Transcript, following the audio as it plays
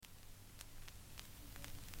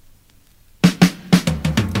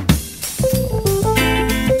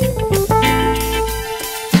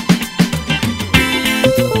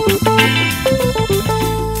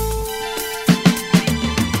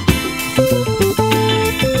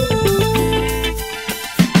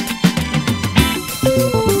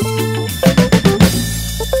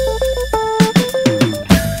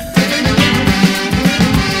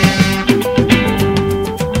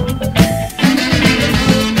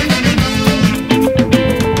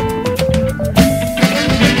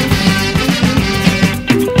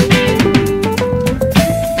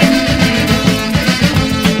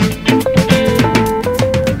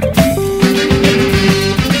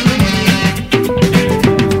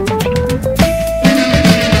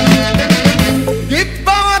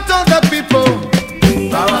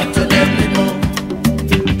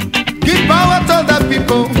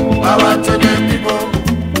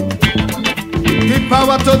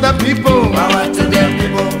the people. Power to them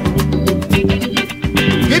people.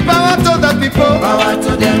 Give power to the people. Power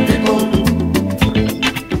to them people.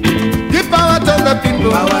 Give power to the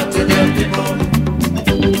people. Power to them people.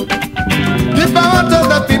 Give power to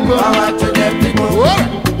the people. Power to them people. Whoa.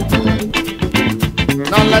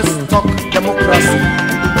 Now let's talk democracy.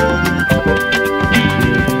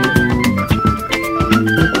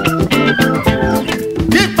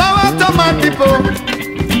 Give power to my people.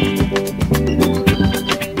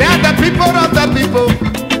 They are the people of the people.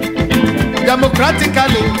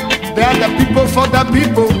 Democratically, they are the people for the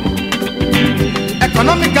people.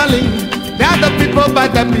 Economically, they are the people by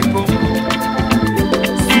the people.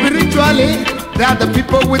 Spiritually, they are the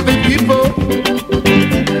people with the people.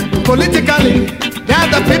 Politically, they are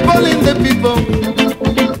the people in the people.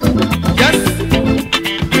 Yes,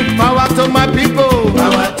 give power to my people.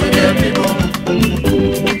 Power to them people.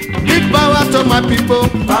 Give power to my people.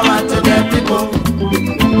 Power to them people.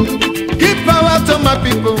 Give power to my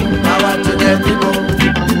people. Power to them people.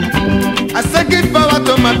 I say give power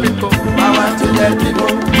to my people. Power to them people.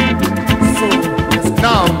 So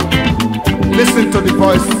now, listen to the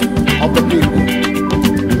voice of the people.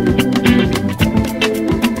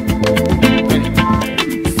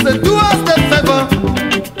 So do us the favor,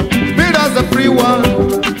 build us a free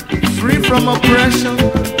world, free from oppression.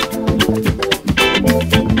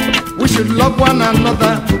 We should love one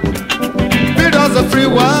another, build us a free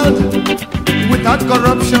world without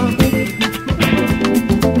corruption.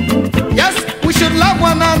 Yes, we should love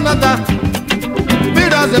one another,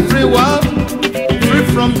 build us a free world, free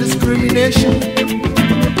from discrimination.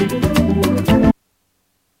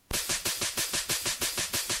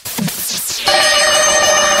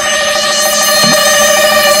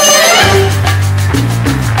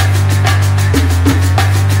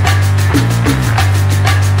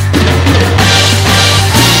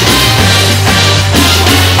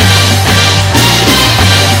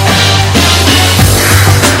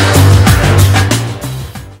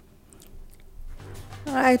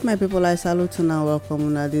 Alright, my people, I salute you now.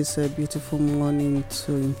 Welcome to this beautiful morning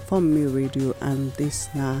to Inform Me Radio, and this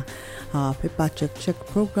now our paper check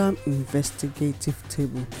program, Investigative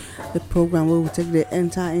Table. The program where we take the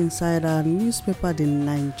enter inside our newspaper, the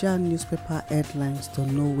Nigerian newspaper headlines, to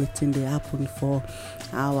know what thing they happen for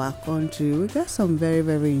our country. We got some very,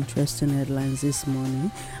 very interesting headlines this morning.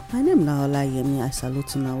 My name now Olayemi. I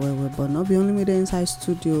salute you now. But not be only me the inside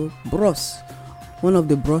studio, bros. One of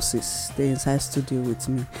the bosses dey inside studio with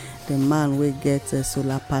me, the man wey get a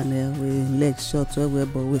solar panel, wey leg short well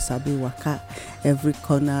but we sabi waka every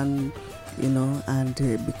corner, you know, and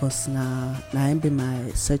because na him be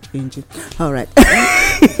my search engine. All right.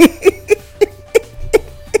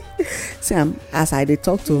 See, as I dey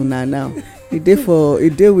talk to una now, e dey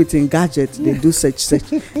with him gadget, they do search,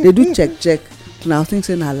 they do check. Now think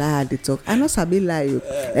say na lie I dey talk. I no sabi lie o.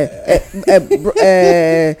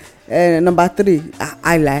 Number 3,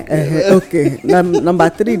 I lie. Okay. Number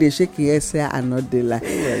 3, they shake your head, say I not dey lie.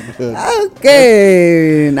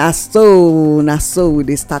 Okay. Na so we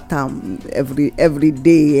dey start every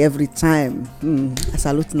day, every time. I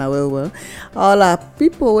salute na well. All our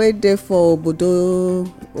people wey dey for obodo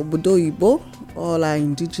Igbo, all our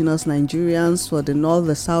indigenous Nigerians for the north,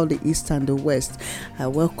 the south, the east, and the west. I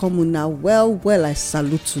welcome you now. Well, I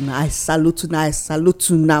salute you now. I salute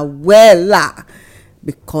you now. Well,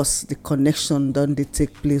 because the connection done they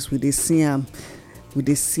take place with the Siam. We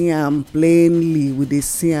dey see am plainly, we dey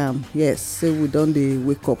see am. Yes, say we don dey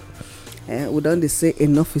wake up. We don dey say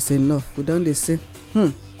enough is enough. We don dey say,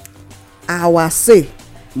 our say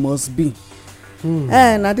must be.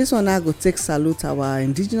 Now this one I go take salute our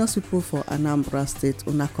indigenous people for Anambra State.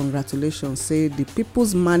 Una congratulations. Say the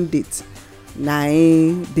people's mandate na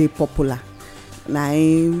dey popular. Na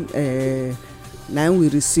we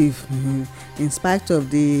receive in spite of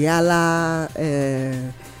the yala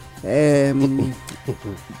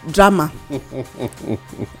drama.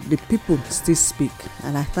 The people still speak,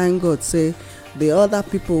 and I thank God. Say the other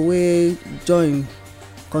people wey join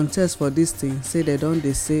contest for this thing, say they don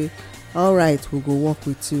dey say, all right, we go work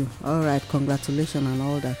with you. All right, congratulations and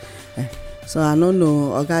all that. So I don't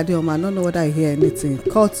know, Ogadiom, I don't know whether I hear anything.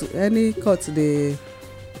 Any court case they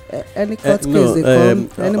come,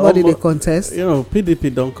 anybody they contest. You know,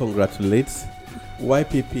 PDP don't congratulate.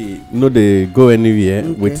 YPP no they go anywhere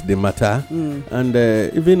with the matter, and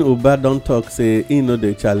even Uba don't talk, say he no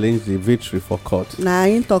they challenge the victory for court. Nah,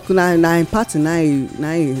 he talk na in party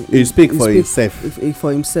he speak for himself.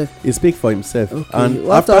 For himself. He speak for himself. Okay. And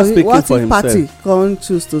what after speaking for himself, party can't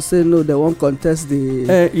choose to say no, they won't contest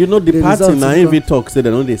the. You know the party now if he talk say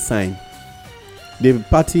they don't they sign. the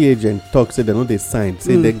party agent talk say they no dey sign,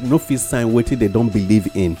 say they no fit sign wetin they don't believe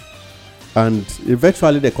in, and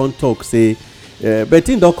eventually they come talk say but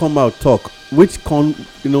thing don come out talk which come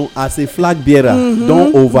as a flag bearer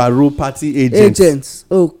don overrule party agents.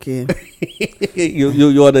 Okay.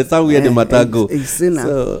 you understand where the matter go. Now.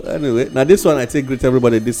 So anyway, now this one I take greet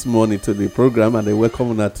everybody this morning to the program, and I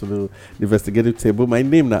welcome una to the investigative table. My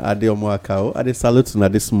name na Adeomo Akao. I dey salute una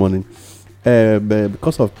this morning.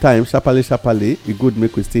 Because of time, sharply, it good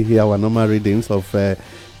make we still hear our normal readings of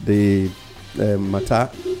the matter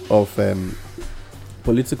of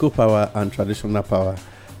political power and traditional power.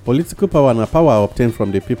 Political power and power obtained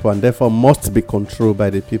from the people and therefore must be controlled by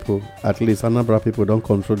the people. At least Anambra people don't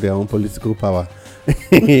control their own political power.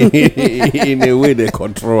 In a way they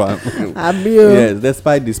control them. Yes,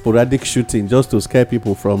 despite the sporadic shooting just to scare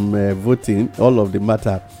people from voting, all of the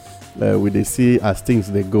matter we they see as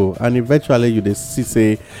things they go. And eventually you they see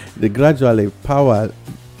say the gradually power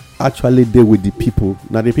actually deal with the people.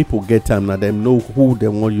 Now the people get them, now them know who they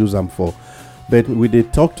want use them for. But we they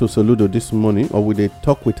talk to Soludo this morning, or we they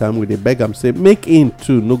talk with him, we they beg him, say, make him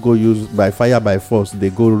too no go use by fire by force. They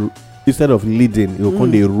go, instead of leading, you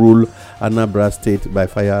can they rule Anambra State by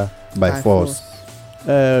fire by force.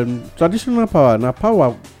 Traditional power, now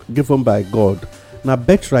power given by God, now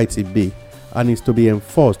birthright it be, and is to be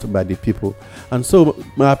enforced by the people. And so,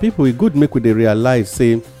 my people, we good make we they realize,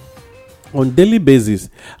 say, on daily basis,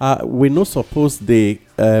 we not suppose they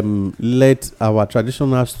let our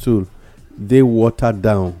traditional stool they water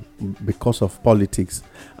down because of politics,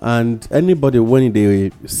 and anybody when they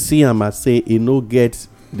see him and say he no get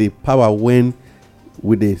the power when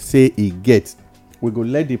we they say he get, we go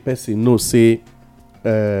let the person know say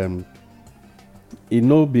he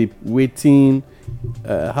no be waiting.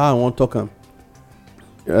 How I want to talk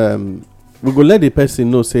we go let the person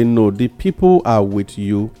know say no, the people are with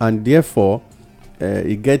you, and therefore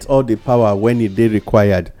he gets all the power when it they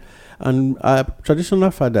required. And traditional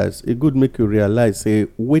fathers, it good make you realize, say,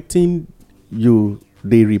 waiting you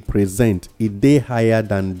they represent, it they higher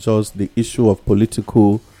than just the issue of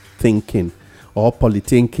political thinking or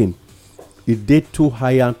politinking. It they too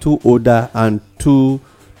higher, too older, and too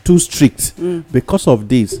strict. Because of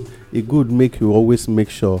this, it good make you always make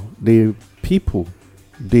sure the people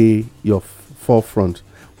they your forefront.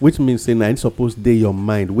 Which means saying I suppose they your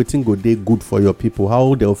mind, waiting go they good for your people,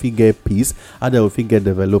 how they'll get peace, how they'll get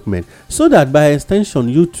development. So that by extension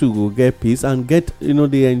you too will get peace and get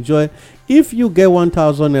they enjoy. If you get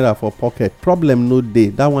 1,000 naira for pocket, problem no day,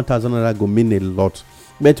 that 1,000 naira go mean a lot.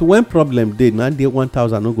 But when problem day, now day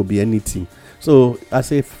 1,000 no go be anything. So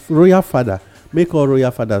as a royal father, make all royal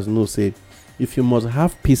fathers know say if you must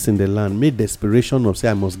have peace in the land, make desperation of say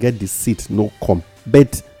I must get the seat no come.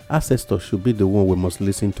 But ancestors should be the one we must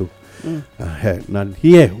listen to. Now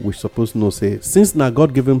here we supposed to know say since now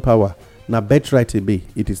God given power, now birthright to be,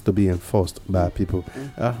 it is to be enforced by our people.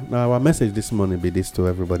 Now our message this morning be this to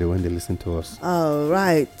everybody when they listen to us. All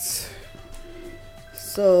right.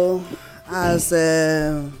 So as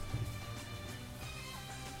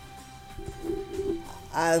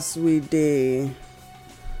we dey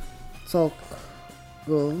talk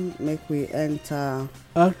go, make we enter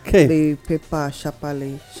the paper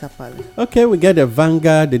sharply. Okay, we get the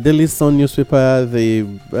Vanguard, the Daily Sun newspaper,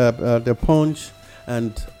 the Punch,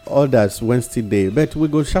 and others Wednesday day. But we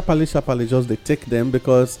go sharply just they take them,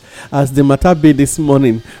 because as the matter be this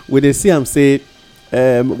morning, we they see am say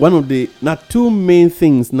one of the two main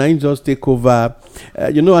things now just take over.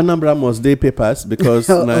 Anambra must day papers because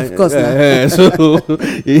of course so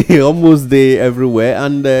he almost day everywhere,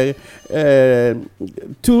 and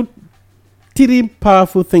three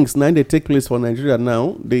powerful things now they take place for Nigeria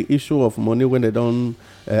now. The issue of money when they don't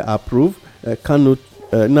approve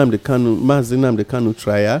Nnamdi Kanu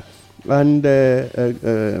trial, and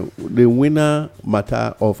the winner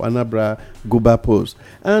matter of Anambra Guba Post,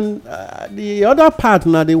 and the other part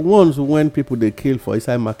now the ones when people they kill for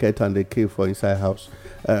inside market and they kill for inside house.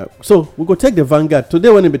 So we go take the Vanguard today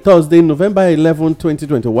when it be Thursday, November 11,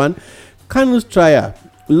 2021. Kanu's trial,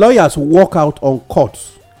 lawyers walk out on court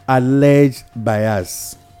alleged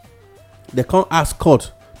bias. They can't ask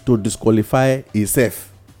court to disqualify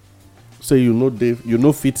himself. So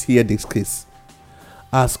fit hear this case.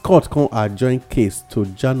 As court can adjourn case to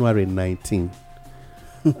January 19.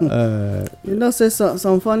 Say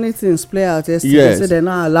some funny things play out yesterday. Yes. Say they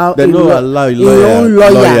not allow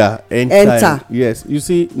lawyer enter. Yes, you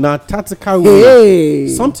see now tactical way.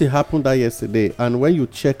 Something happened that yesterday, and when you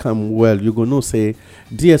check them well, you go know say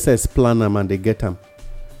DSS plan them and they get them.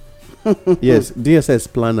 Yes,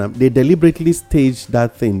 DSS plan am. They deliberately staged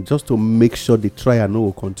that thing just to make sure the trial no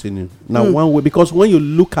will continue. Now, one way, because when you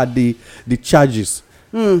look at the charges,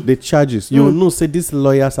 you will know, say these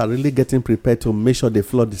lawyers are really getting prepared to make sure they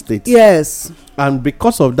flood the state. Yes. And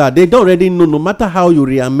because of that, they don't already know, no matter how you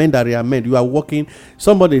re-amend, you are working.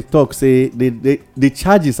 Somebody talk, say the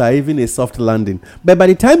charges are even a soft landing. But by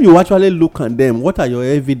the time you actually look at them, what are your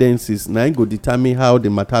evidences? Now you go determine how the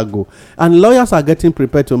matter go. And lawyers are getting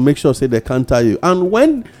prepared to make sure, say, they counter you. And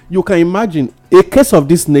when you can imagine a case of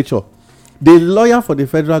this nature, the lawyer for the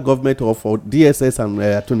federal government or for DSS and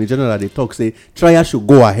Attorney General, they talk, say, trial should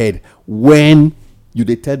go ahead when you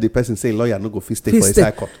dey tell the person, say, lawyer no go fit stay for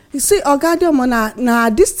inside court. You see, Oga Adeomo, na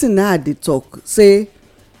this thing na dey talk, say,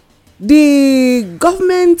 the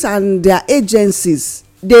government and their agencies,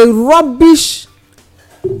 they rubbish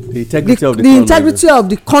The integrity of the integrity of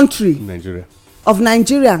the country Nigeria. Of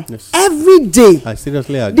Nigeria. Yes. Every day. I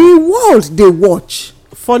seriously agree. The world they watch.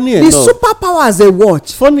 Funny the enough, superpowers they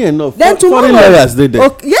watch. Funny enough, Then tomorrow, foreign lawyers dey there.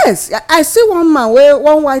 Okay, yes, I see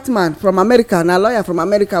one white man from America, and a lawyer from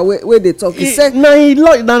America where they talk. He said,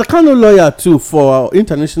 na kind of lawyer too for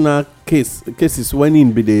international cases when he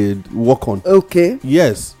be dey work on. Okay.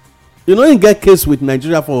 Yes, you know he get case with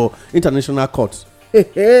Nigeria for international court.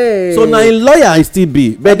 Hey. So now in lawyer he still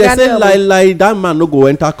be, but they say lie that man no go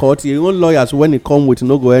enter court. Your own lawyers when he come with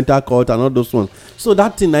no go enter court and all those ones. So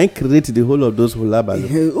that thing I create the whole of those hulabalo.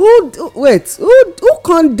 Who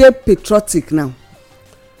can't dey patriotic now?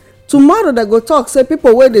 Tomorrow they go talk, say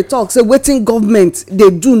people where they talk, say waiting government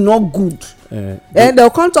they do not good. And they'll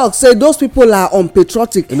come talk, say those people are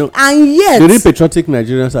unpatriotic. And yet the real patriotic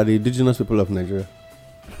Nigerians are the indigenous people of Nigeria.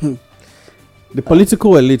 The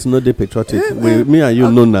political elite no dey patriotic. Me and you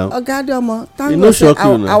know now. Oga Adeomo, thank God say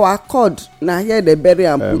our accord na here they bury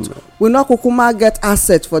and put. We no kukuma get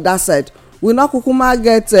asset for that side. We no kukuma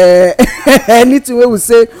get anything wey we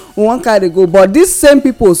say we wan carry go. But these same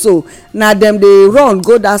people, so na them dey run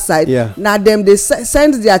go that side. Na them dey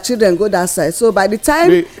send their children go that side. So by the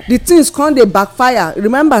time the things come dey backfire,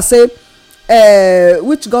 remember say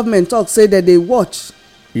which government talk say that they watch.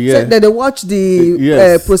 Say that they watch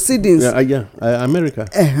the proceedings.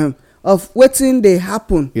 America. Of wetin dey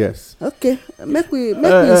happen. Yes. Okay, make we see.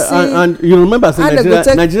 And you remember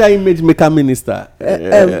say Nigeria image maker minister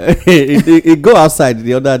he go outside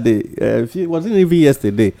the other day. Wasn't even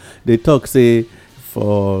yesterday. They talk say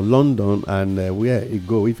for London and where he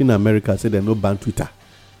go, even America, say they no ban Twitter.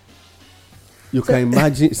 You can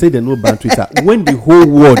imagine, say they no ban Twitter when the whole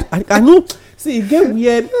world. I know. See, it get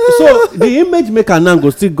weird. So the image maker now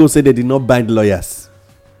go still go say they did not bind lawyers.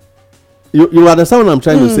 You understand what I'm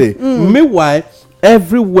trying to say? Meanwhile,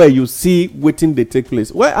 everywhere you see waiting they take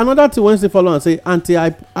place. Well, another thing when they follow and say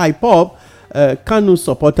anti-IPOB Kanu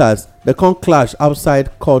supporters, they can't clash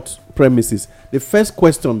outside court premises. The first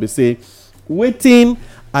question they say, waiting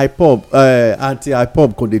IPOB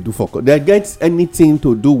anti-IPOB could they do for court? They get anything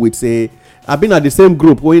to do with say I've been at the same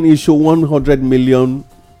group when issue 100 million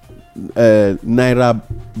naira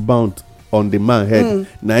bound on the man head.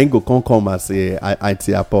 Now he go come as a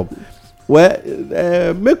anti-IPOB.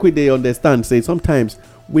 Well, make we they understand. Say sometimes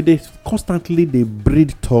we they constantly they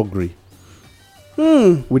breed toggery.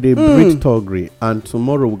 We they breed toggery, and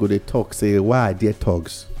tomorrow we go they talk. Say why are there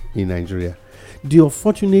thugs in Nigeria? The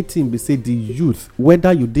unfortunate thing be say the youth,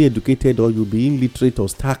 whether you be educated or you be illiterate or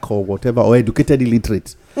stark or whatever, or educated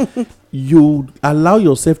illiterate, you allow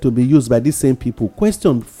yourself to be used by these same people.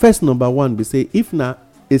 Question first, number one, be say if na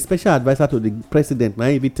a special advisor to the president now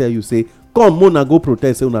even tell you say come Mona go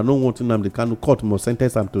protest say una no want to the Kanu court must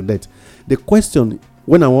sentence am to death. The question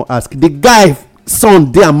when I want ask the guy son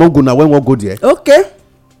dey among una when we go there. Okay.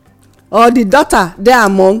 Or the daughter dey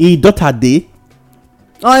among. His daughter dey.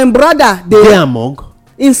 Or him brother dey among.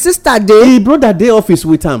 His sister dey. His brother dey office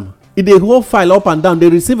with am. He dey hold file up and down. They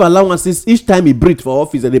receive allowances each time he breathe for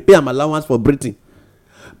office and they pay him allowance for breathing.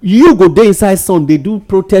 You go there inside son, they do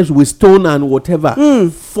protest with stone and whatever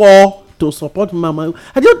for to support mama.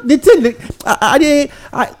 I don't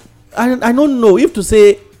know if to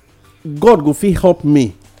say God go fit help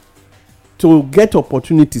me to get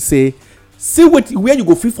opportunity say see where you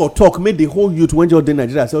go fit for talk make the whole youth when you're in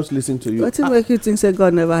Nigeria just listen to you. What make you think say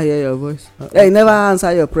God never hear your voice? He never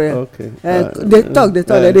answer your prayer. Okay. They talk,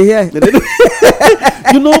 they hear.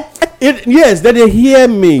 You know, yes, they hear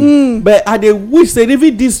me, but I they wish say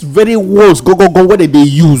even these very words go where they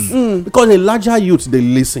use because a larger youth they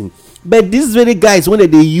listen. But these very guys when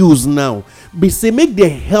they use now, be say make they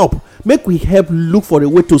help. Make we help look for a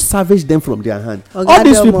way to salvage them from their hand. Okay, all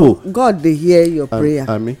these people, God they hear your prayer.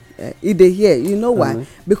 Amen. They hear. You know why?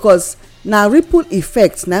 Because na ripple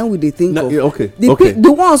effect na we dey think of. Okay.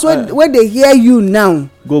 The ones wey dey hear you now,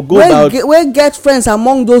 wey get friends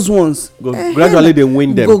among those ones, gradually dey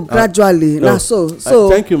win them. Go gradually. Na so.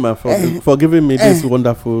 Thank you, ma, for giving me this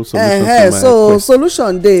wonderful solution to my question.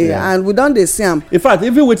 Solution dey, and we don dey see am. In fact,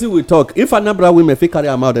 even wetin we talk, if Anambra women fit carry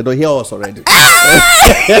am out, they don hear us already.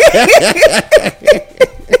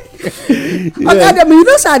 Okay, you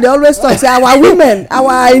know, sir, they always talk say our women,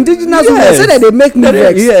 our indigenous women, say that they make me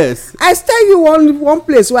vex. Yes. I tell you one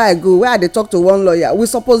place where I go, where I dey talk to one lawyer. We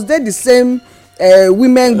suppose dey the same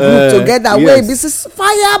women group together. Yes. Where this is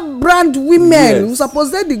firebrand women. Yes. We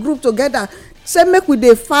suppose dey the group together. Say make we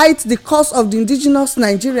dey fight the cause of the indigenous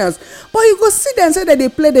Nigerians. But you go see them say that they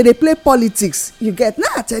play politics. You get now.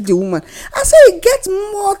 I tell the woman, I say e get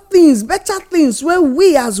more things, better things where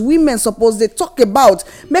we as women suppose dey talk about,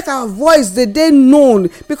 make our voice dey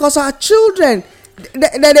known, because our children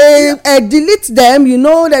they delete them, you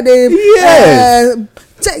know, that they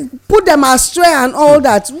put them astray and all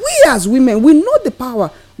that. We as women, we know the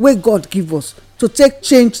power wey God give us to take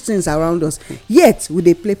change things around us, yet we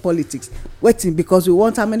dey play politics wetin because we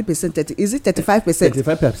want how many percent? 30, is it 35%?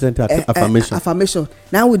 35% affirmation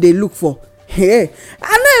now we dey look for. Hey,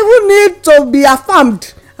 I no even need to be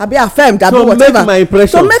affirmed, abi affirmed, abi whatever, make my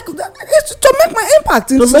impression, to make my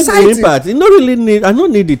impact in society. Make the impact. You no really need, I no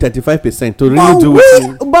need the 35% to really do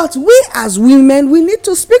it. But we as women, we need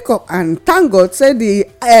to speak up, and thank God say the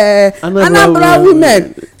Anambra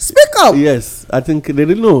women speak up. Yes, I think they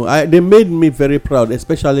really know. They made me very proud,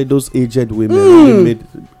 especially those aged women. They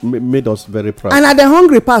made us very proud. And are they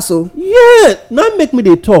hungry pass? Yeah, now make me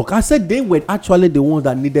they talk. I said they were actually the ones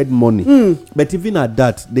that needed money, but even at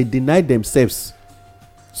that, they denied themselves.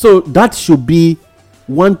 So that should be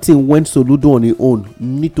one thing when Soludo on his own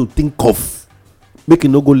need to think of. Make it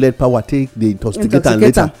no go let power take the intoxicator and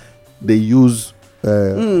later they use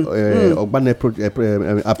Ogbane approach.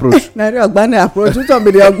 Ogbane approach. Which one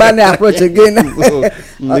be the Ogbane approach again?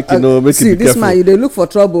 See, this man, you dey look for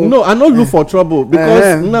trouble. No, I not look for trouble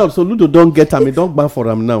because now Soludo don't get am. He don't ban for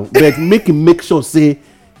him now. But make sure say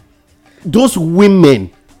those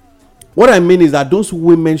women. What I mean is that those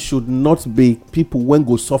women should not be people when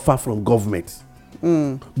go suffer from government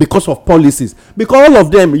because of policies. Because all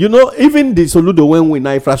of them, you know, even the Soludo when we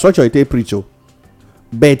now infrastructure it preach.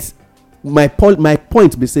 But my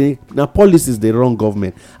point be saying now policies the wrong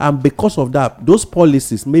government, and because of that, those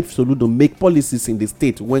policies make Soludo make policies in the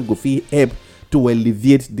state when go fit help to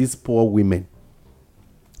alleviate these poor women.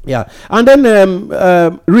 Yeah, and then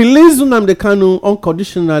release Nnamdi Kanu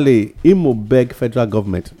unconditionally. Imo beg federal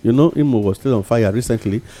government. You know, Imo was still on fire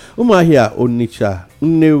recently. Umuahia, Onitsha,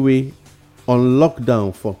 Nnewi on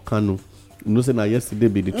lockdown for Kanu. You know, say now yesterday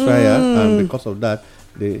be the trial, and because of that,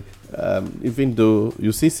 they even though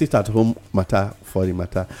you see sit at home matter for the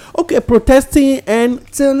matter. Okay, protesting and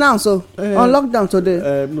till now, so on lockdown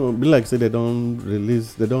today. No, be like say they don't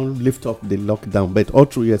lift up the lockdown, but all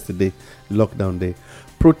through yesterday, lockdown day.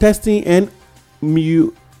 Protesting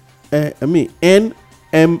NMU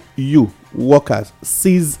workers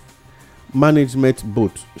seize management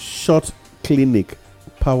boat, short clinic,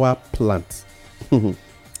 power plant.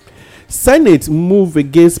 Senate move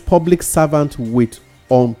against public servant with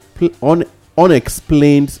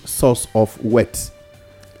unexplained source of wealth.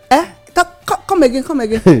 Come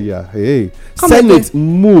again. Yeah, hey. Senate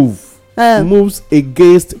moves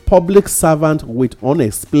against public servant with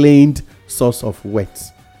unexplained source of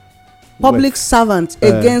wealth. Public servant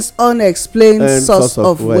against unexplained source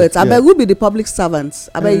of wealth. I beg, who be the public servants?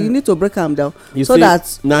 I beg, you need to break them down so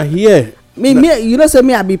that now here. Me, you know, say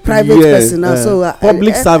me, I be private person now. So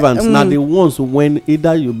public servants now the ones when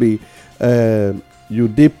either you be you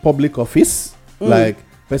did public office like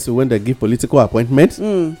person when they give political appointment.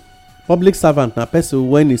 Public servant na person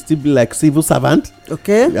when it still be like civil servant.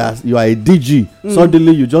 Okay. Yes, you are a DG.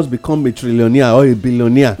 Suddenly you just become a trillionaire or a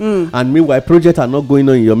billionaire. And meanwhile projects are not going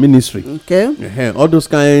on in your ministry. Okay. All those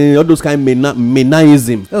kind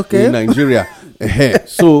menaism in Nigeria.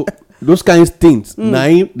 So those kinds of things.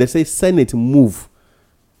 Now they say Senate move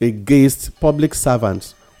against public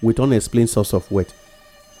servants with unexplained source of wealth.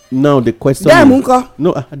 Now the question they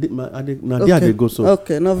go so.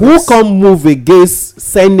 Okay, no who come move against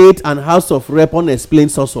Senate and House of Rep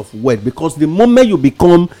unexplained source of wealth? Because the moment you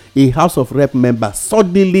become a House of Rep member,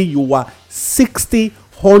 suddenly you are 60,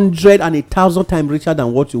 100 and 1,000 times richer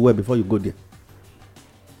than what you were before you go there.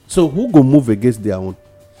 So who go move against their own?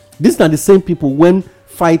 These are the same people when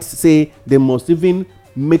fight say they must even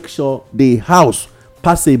make sure the House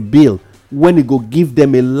pass a bill when it go give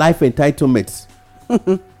them a life entitlement.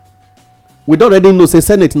 we don already know say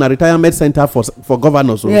senate na retirement center for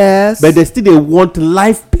governors. Yes. But they still dey want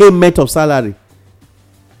life payment of salary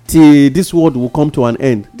till this world will come to an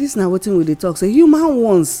end. This na wetin we dey talk say human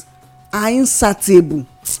wants are insatiable.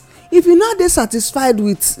 If you no dey satisfied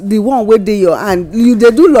with the one wey dey your hand, you dey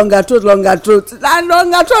do longer throat and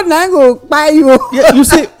longer throat na go kpai you. Yeah, you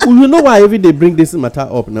see, you know why every day bring this matter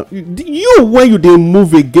up now. You when you dey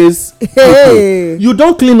move against Hey. people, you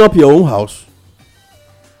don clean up your own house.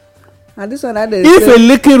 And this one I dey If say, a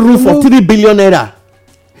leaking roof of 3 billion naira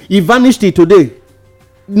e vanish till today,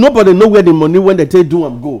 nobody know where the money when they take do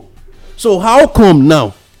am go. So how come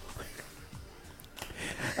now?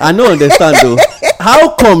 I no understand though. How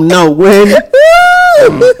come now when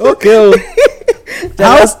okay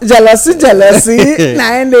jealousy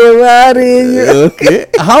na im dey worry you. okay,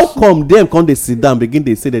 how come dem come dey sit down begin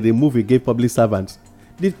dey say that they move against public servants?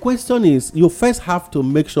 The question is, you first have to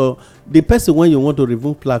make sure the person when you want to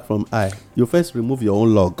remove plaque from eye, you first remove your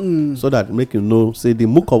own log so that make you know say the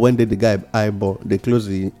muco when the guy eyeball they close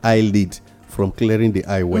the eyelid from clearing the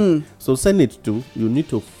eye well. So Senate too, you need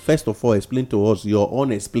to first of all explain to us your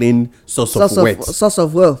unexplained source of wealth. Source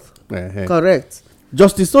of wealth. Correct.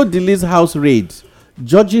 Justice Odili's house raid.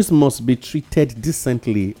 Judges must be treated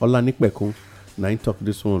decently. Olanikpekun, na him talk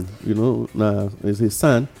this one. You know, na is his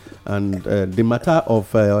son, and the matter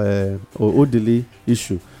of Odili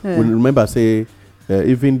issue. We remember say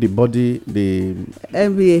even the body, the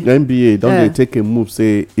NBA, don't they take a move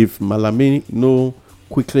say if Malami no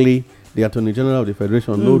quickly. The Attorney General of the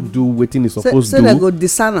Federation no do wetin he supposed to do. They go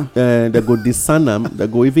discern am. They go discern am. They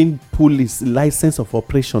go even pull his license of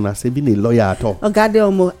operation as even a lawyer at all. Oga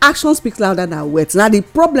Adeomo, action speaks louder than words. Now the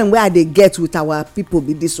problem where they get with our people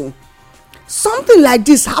be this one. Something like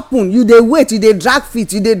this happen, you dey wait, you dey drag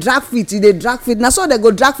feet. Now so they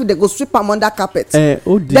go drag feet, they go sweep am under carpet. Then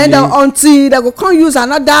until they go come use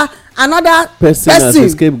another person as a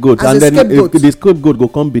scapegoat, and then if the scapegoat go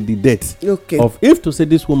come be the death of if to say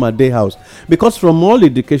this woman dey house, because from all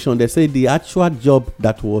indication they say the actual job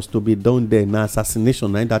that was to be done there na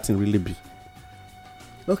assassination, na that thing really be.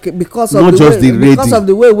 Okay, because not of just the way, because of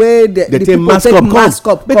the way where the people take mask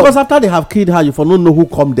up because after they have killed her, you for no know who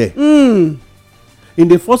come there. In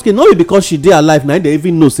the first case, not because she dey alive, now they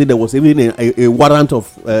even know say there was even a warrant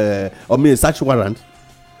of a search warrant.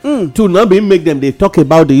 To now be make them they talk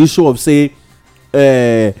about the issue of say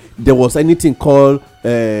there was anything called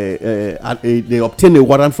they obtain a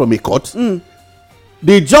warrant from a court.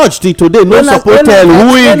 The judge till today no suppose tell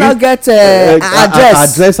who he get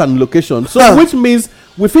address and location. So which means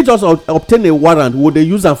we fit just obtain a warrant, would they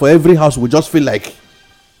use them for every house? We just feel like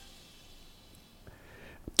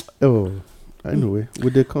anyway,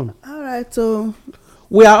 would they come? All right, so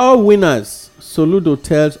we are all winners. Soludo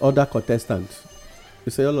tells other contestants.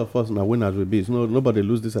 You say all of us now winners will be. Nobody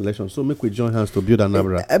lose this election. So make we join hands to build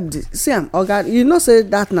Anambra. See, Oga, you know say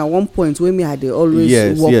that now one point where me I dey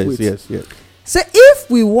always work with. Yes. Say if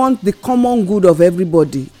we want the common good of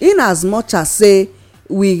everybody, in as much as say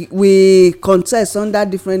we contest under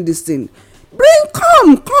different this thing, bring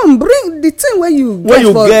the thing where you get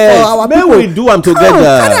for our people. Make we do am together.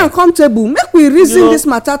 Carry am come table. Make we reason this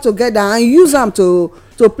matter together and use am to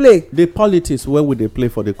play. The politics where would they play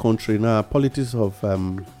for the country now? Politics of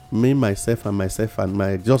me, myself, and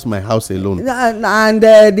my house alone. And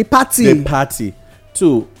the party. The party.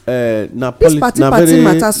 Too. Now this party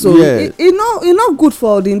matter, so it not good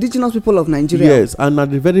for the indigenous people of Nigeria. Yes, and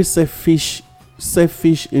at the very selfish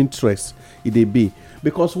interest it dey be,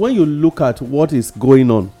 because when you look at what is going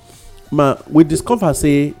on, we discover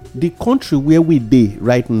say the country where we dey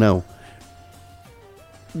right now,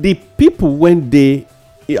 the people when they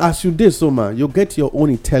as you dey so you get your own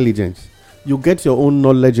intelligence, you get your own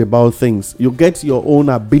knowledge about things, you get your own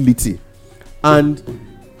ability, and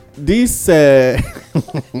this okay,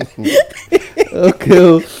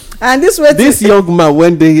 and this young man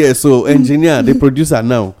when they here, so engineer, the producer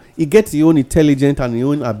now, he gets his own intelligence and his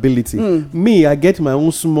own ability. Me, I get my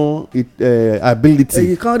own small ability.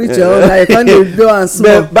 You can't reach your own, you can't do and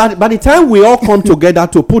small. But by the time we all come together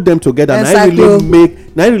to put them together, I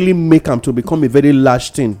really make them to become a very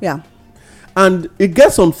large thing. Yeah. And it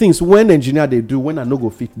gets some things when engineer they do when I no go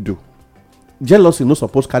fit do. Jealousy no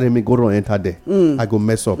suppose carry me go run enter there. I go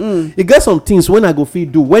mess up. It gets some things when I go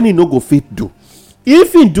fit do when he no go fit do.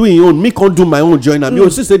 If he do his own, me can't do my own join am. You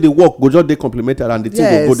see say the work go just dey complemented and the thing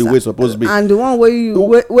go go the way supposed to be. And the one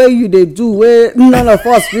where you dey do where none of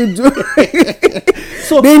us will do.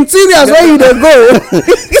 So the interiors where you dey go.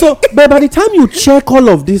 So but by the time you check all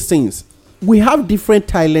of these things, we have different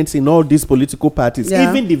talents in all these political parties,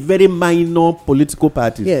 even the very minor political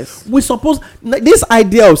parties. Yes. We suppose this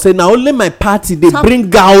idea of saying now only my party they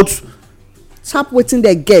bring out tap wetin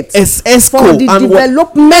they get Esco for the and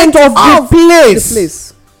development of the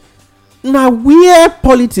place. Na where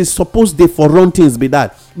politics suppose dey for run things be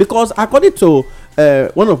that, because according to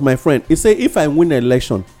one of my friend, he say if I win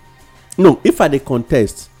election, if I dey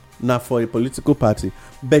contest na for a political party,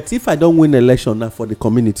 but if I don win election na for the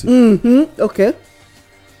community. Okay,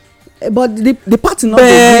 but the party no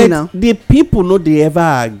dey agree now. The people no dey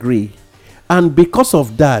ever agree, and because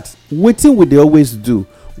of that, wetin we dey always do,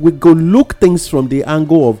 we go look things from the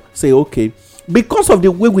angle of say, okay, because of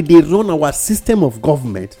the way we dey run our system of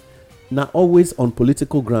government, na always on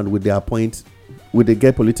political ground we dey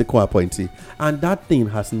get political appointee, and that thing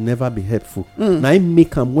has never been helpful. Na im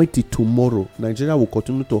make am wait till tomorrow Nigeria will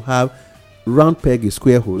continue to have round peg in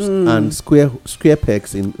square holes and square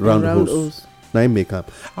pegs in round holes. Na im make am.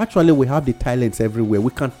 Actually, we have the talents everywhere.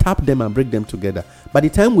 We can tap them and bring them together. By the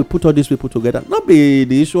time we put all these people together, not be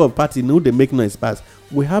the issue of party, no, they make noise pass.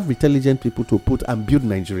 We have intelligent people to put and build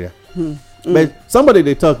Nigeria. But somebody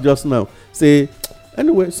they talk just now say,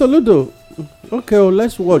 anyway, Soludo, okay,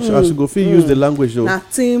 let's watch as you go fit use the language. Na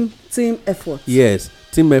team effort. Yes,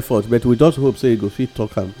 team effort, but we just hope say you go fit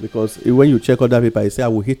talk am, because when you check other people, you say I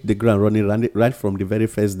will hit the ground running right from the very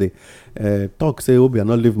first day. Talk say Obi, I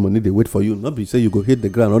not leave money, they wait for you. Not be say you go hit the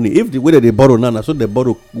ground running. If the way that they borrow now, so they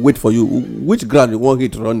borrow wait for you. Which ground you want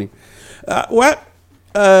hit running?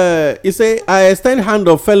 You say I extend hand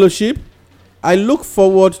of fellowship. I look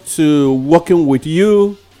forward to working with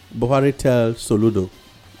you. Buhari tell Soludo.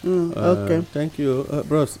 Okay. Thank you,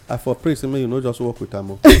 bros. I for praise him. You know, just work with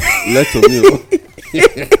him. Let me.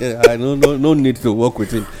 I no need to work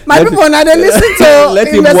with him. My people, now they listen to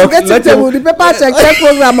Investigative Table, the paper check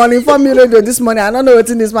program on Inform Me Radio this morning. I don't know what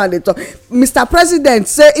in this man they talk. Mr. President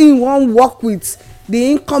say he won't work with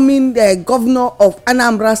the incoming governor of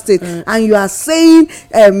Anambra State, and you are saying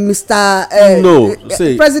Mr.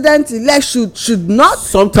 President-elect should not.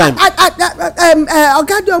 Sometimes. I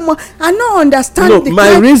don't understand. No,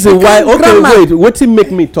 my reason why. Okay, wait. What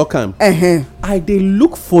make me talk am? I dey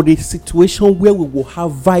look for the situation where we will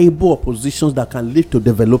have viable oppositions that can lead to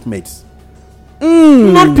development.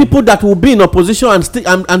 Not people that will be in opposition and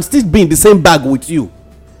still be in the same bag with you.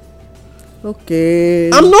 Okay.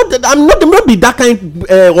 I'm not be that kind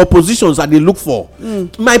oppositions that they look for.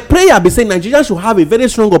 My prayer be say Nigeria should have a very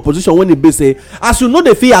strong opposition when it be say, as you know,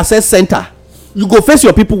 the fee access center, you go face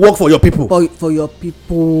your people, work for your people. For your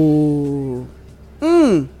people.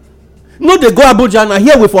 No, they go Abuja and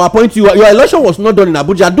here we for appoint you. Your election was not done in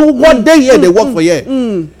Abuja. Do one day here, they work for here.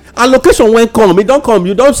 Allocation when come, it don't come,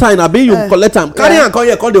 you don't sign, abi you collect them, carry and come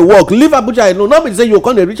here, come they work, leave Abuja alone. Not be say you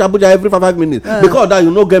come they reach Abuja every 5 minutes because of that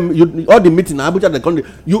you know get all the meeting in Abuja they come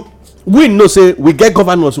we know say we get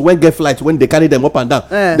governors when get flights when they carry them up and down.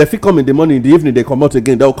 They fit come in the morning, in the evening they come out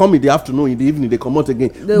again. They will come in the afternoon, in the evening they come out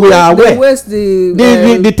again. We are aware. They waste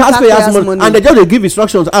the taxpayers money, and they just give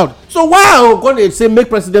instructions out. So why when they say make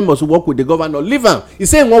president must work with the governor, leave him. He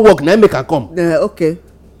say won't work now, make him come. Okay.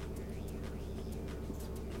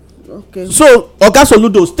 So Oga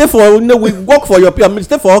Soludo, stay for we work for your people.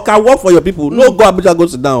 Stay for Oka, work for your people. No go Abuja, go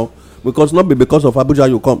sit down, because not be because of Abuja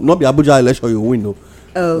you come, not be Abuja election you win. No.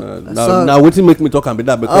 Now wetin make me talk and be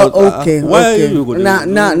that because why you go I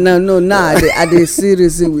dey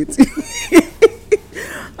seriously with you.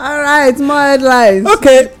 All right, more headlines.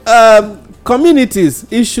 Okay, communities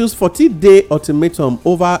issues 40-day ultimatum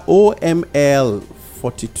over OML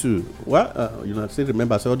 42. Well, you know, still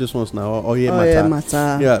remember, so all these ones now,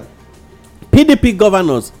 matter. Yeah. PDP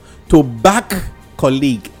governors to back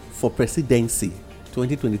colleague for presidency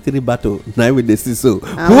 2023 battle. Now with this, so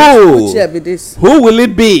who will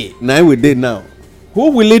it be? Now with it now.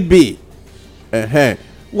 Who will it be? Well,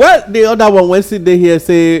 the other one Wednesday they here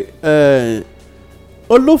say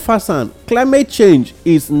Olufasan, climate change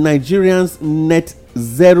is Nigerians' net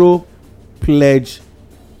zero pledge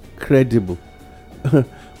credible.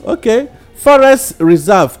 Okay. Forest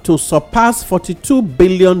reserve to surpass $42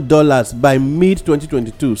 billion by mid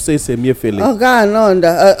 2022, says Emefiele. Oga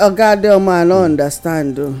Adeoma, I don't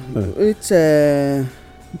understand. Which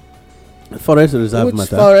forest reserve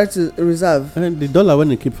matter. Forest reserve. And the dollar when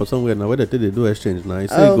they keep for somewhere now, whether they do exchange now, he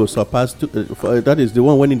say it go surpass. That is the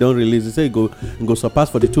one when he don't release. He say it go surpass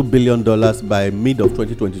 $42 billion by mid of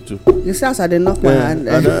 2022. You see, as I did knock my hand.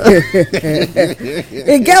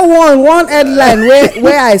 It get one headline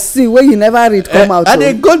where I see where you never read come out. And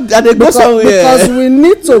they go somewhere because we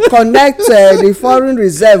need to connect the foreign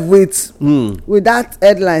reserve with that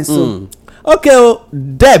headline. So. Okay,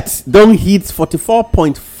 debt don't hit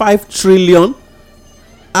 44.5 trillion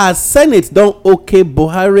as Senate don't okay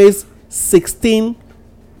Buhari's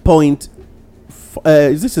 16.5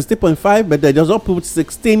 is this 60.5? But they just approved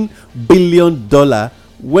 $16 billion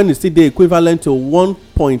when it's still the equivalent to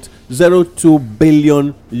 1.02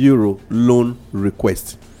 billion euro loan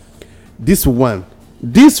request. This one,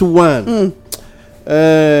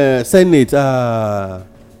 Senate,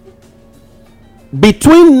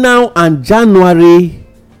 between now and January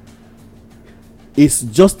is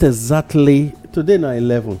just exactly today now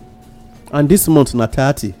 11, and this month now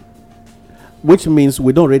 30, which means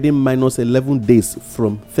we don't already minus 11 days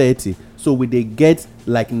from 30, so we dey get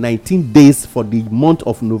like 19 days for the month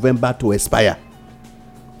of November to expire.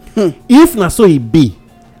 If na so e be,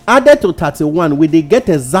 added to 31, we dey get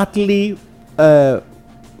exactly 40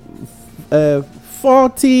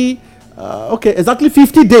 exactly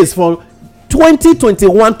 50 days for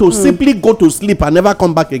 2021 to simply go to sleep and never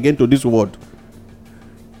come back again to this world.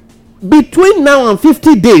 Between now and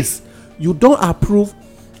 50 days, you don't approve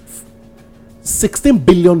 $16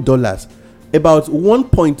 billion, about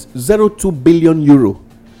 1.02 billion euro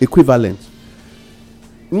equivalent.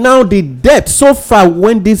 Now the debt so far,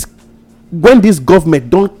 when this government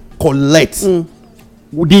don't collect,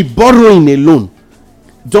 the borrowing alone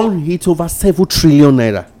don't hit over 7 trillion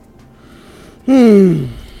naira.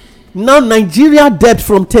 Now Nigeria debt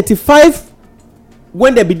from 35,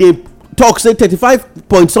 when they be the talk say 35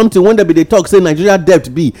 point something, when they be the talk say Nigeria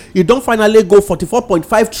debt be, you don't finally go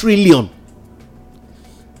 44.5 trillion.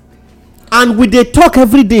 And we dey talk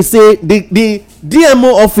every day say the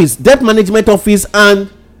DMO office, debt management office, and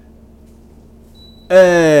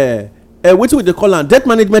wetin we dey call am, debt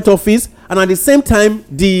management office, and at the same time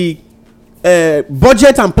the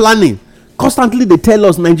budget and planning constantly dey tell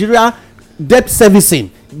us Nigeria debt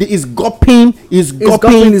servicing is gulping.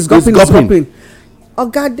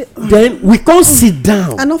 Oga, then we can't sit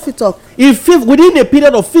down. I no fit talk. If within a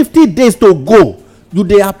period of 50 days to go, you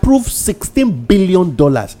dey approve $16 billion,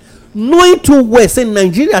 knowing too well say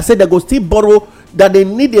Nigeria say they go still borrow, that they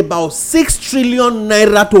need about 6 trillion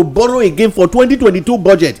naira to borrow again for 2022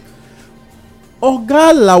 budget.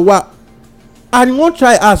 Oga Lawa, and you wan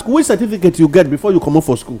try ask which certificate you get before you comot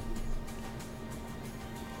for school.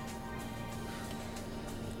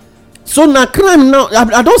 So na crime now.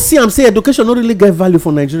 I don't see am say education no really get value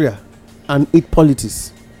for Nigeria and it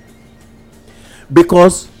politics,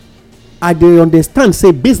 because I dey understand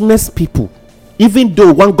say business people, even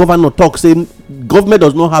though one governor talk say government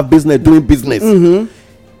does not have business doing business,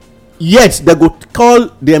 yet they go call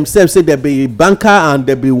themselves say they be banker and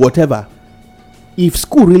they be whatever. If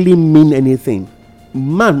school really mean anything,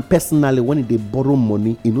 man personally when they borrow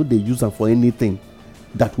money, you know they use am for anything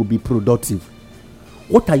that will be productive.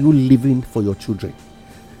 What are you leaving for your children?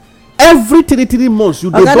 Every 3 months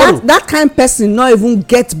you dey borrow. That kind person not even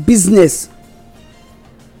get business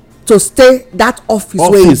to stay that office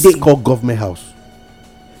where e dey called government house.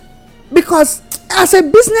 Because as a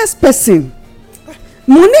business person,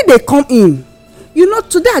 money dey come in. You know,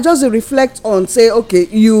 today I just reflect on say, okay,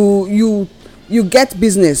 you get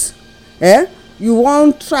business, you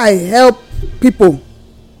wan try help people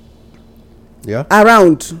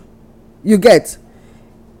around, you get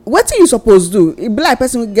wetin you suppose do. E be like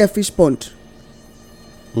person wey get fish pond.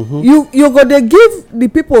 You go dey give the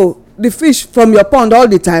people the fish from your pond all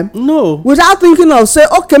the time? No, without thinking of say,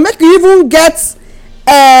 okay, make you even get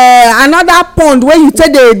another pond wey you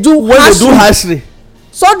take dey do hatchery,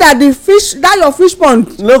 so that the fish, that your fish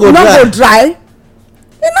pond no go dry. E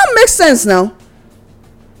no make sense now.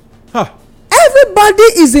 Everybody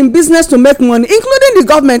is in business to make money, including the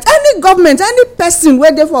government. Any person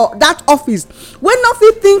wey dey for that office wey no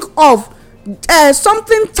fit think of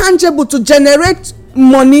something tangible to generate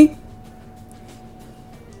money,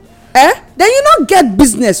 then you no get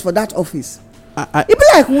business for that office. E be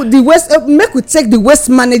like the waste. Make we take the waste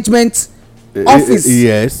management office,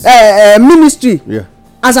 ministry,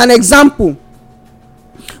 as an example.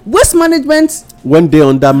 Waste management, when they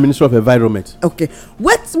under Ministry of Environment, okay,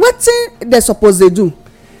 wetin they suppose dey do?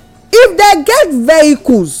 If they get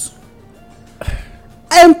vehicles,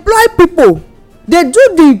 employ people, they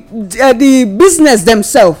do the business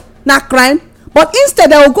themselves, na crime. But instead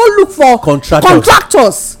they will go look for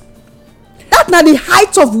contractors. That na the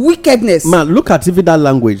height of wickedness. Man, look at even that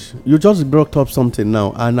language. You just brought up something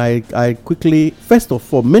now, and I quickly, first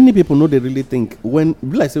of all, many people know they really think when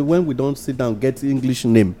we don't sit down get English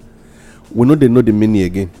name, we know they know the meaning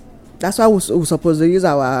again. That's why we supposed to use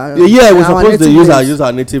our we're supposed to use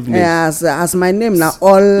our native name. As my name now,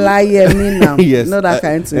 Olayemi now. Yes, know that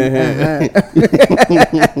kind of thing.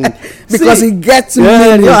 Because it gets me.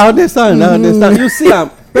 I understand. You see,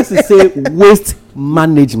 person say waste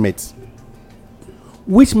management,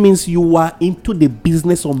 which means you are into the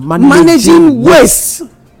business of managing waste.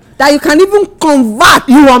 that you can even convert.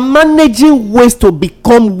 You are managing waste to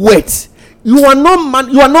become wet. You are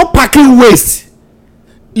not packing waste.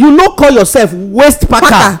 You no call yourself waste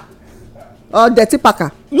packer. Or dirty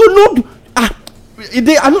packer. You know,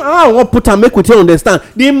 I want put and make with you understand.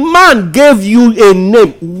 The man gave you a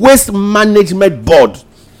name, Waste Management Board,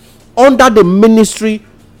 under the ministry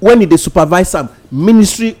when he supervise am,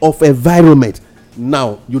 Ministry of Environment.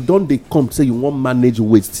 Now you don't dey come say you want manage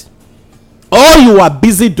waste. All you are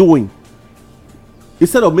busy doing,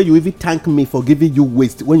 instead of make you even thank me for giving you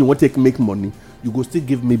waste when you want to make money, you go still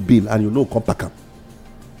give me bill and you know come pack am.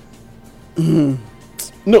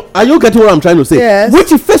 No, are you getting what I'm trying to say? Yes.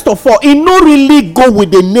 Which is first of all, it no really go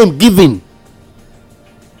with the name given.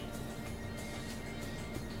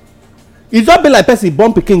 It just be like person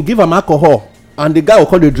born pikin give am alcohol and the guy will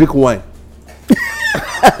call dey drink wine.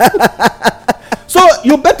 So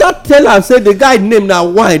you better tell am say the guy name na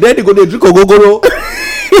wine, then they go dey drink ogogoro.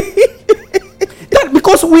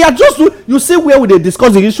 Because we are just, you see where we dey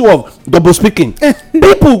discuss the issue of double speaking.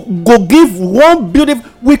 People go give one beautiful,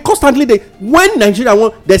 we constantly when Nigeria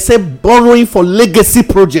want, they say borrowing for legacy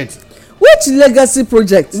project. Which legacy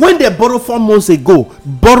project? When they borrow 4 months ago,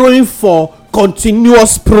 borrowing for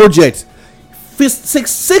continuous project.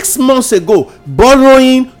 6 months ago,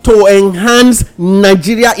 borrowing to enhance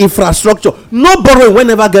Nigeria infrastructure. No borrowing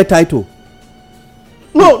whenever get title.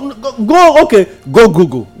 No, go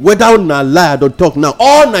Google whether na lie or talk now.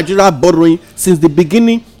 All Nigeria borrowing since the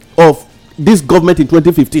beginning of this government in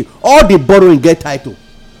 2015, all the borrowing get title.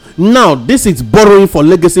 Now this is borrowing for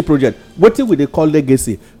legacy project. Wetin we dey call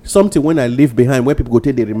legacy? Something when I leave behind where people go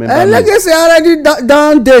take dey remember me. Legacy already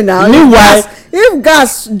done there now. Meanwhile, if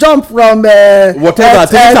gas jump from whatever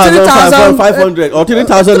 3,500 or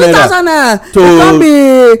 3,000 naira to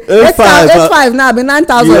be 8,500 now be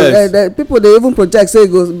 9,000. Yes. People dey even project say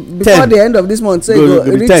it goes before 10. the end of this month say it go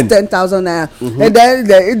reach 10,000 naira. And then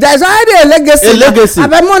there's already a legacy.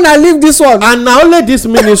 Abeg more na leave this one. And na only this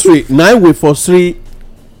ministry na we foresee.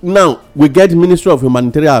 Now we get Ministry of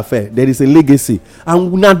Humanitarian Affairs. There is a legacy,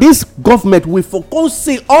 and now this government will focus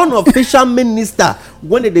say unofficial minister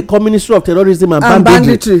when they call Ministry of Terrorism and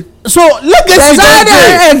Banditry. So legacy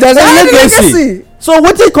there's a legacy. So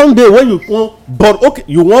what they come there when you want borrow? Okay,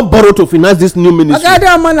 you want borrow to finance this new ministry. Okay,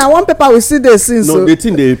 na one paper we see dey since. No, they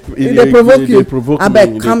think they provoke you.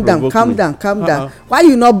 Abeg, calm down. Why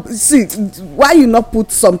you not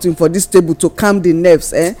put something for this table to calm the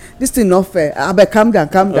nerves? This thing not fair. Abeg, calm down.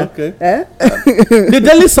 Okay. The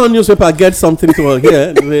Daily Sun newspaper get something to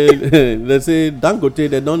here. They say Dangote,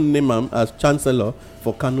 they don't name him as chancellor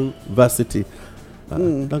for Kano University.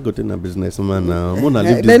 Dangote na businessman now. Mona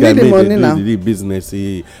leave this guy make they do the business.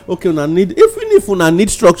 Okay, una need if una need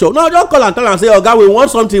structure. No, don't call and tell and say, "Oga, we want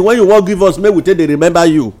something. When you want give us, make we take they remember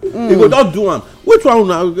you." You go don't do am. Which one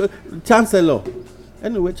una chancellor?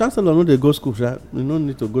 Anyway, chancellor no dey go school. You no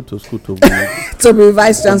need to go to school to be to be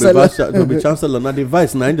vice chancellor. To be chancellor. Now the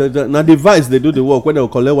vice they do the work when they will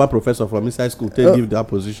collect one professor from inside school to give that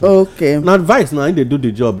position. Okay. Now vice now they do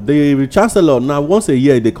the job. The chancellor now once a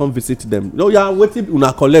year they come visit them. No, yeah, waiting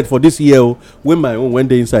una collect for this year when my own when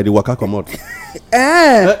they inside the waka come out.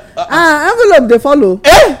 Envelope they follow.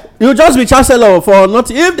 You just be chancellor for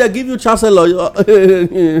nothing. If they give you chancellor,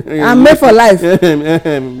 I'm made for life.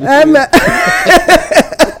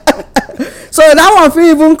 So that one fit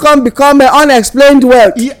even become unexplained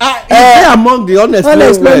wealth. Among the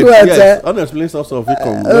unexplained wealth. Yes, unexplained source of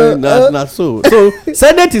income. Not so. So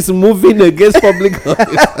Senate is moving against public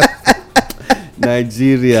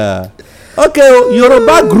Nigeria. Okay,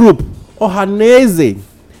 Yoruba group Ohaneze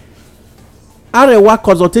Arewa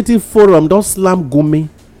Consultative Forum don slam Gumi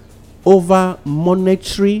over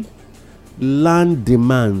monetary land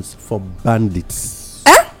demands for bandits.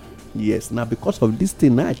 Yes, now because of this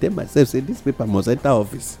thing, now I tell myself, say this paper must enter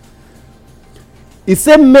office. It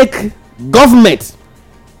say make government.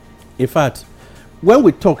 In fact, when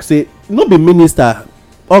we talk, say no be minister,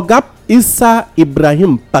 Oga Isa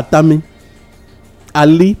Ibrahim Patami,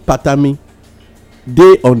 Ali Patami,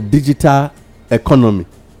 dey on digital economy.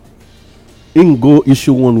 In go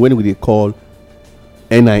issue one when we dey call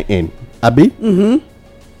NIN. Abi?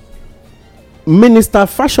 Minister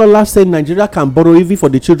Fashola said Nigeria can borrow even for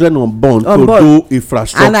the children unborn to do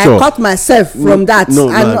infrastructure. And I cut myself from that.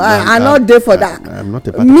 I'm not there for that. I'm not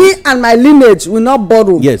a part Me and my lineage will not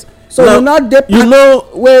borrow. Yes. So now, we not there. You know.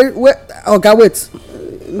 Wait. Okay, wait.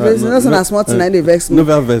 There's nothing as small tonight. They vex me.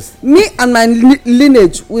 Never vex. Me and my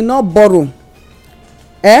lineage will not borrow.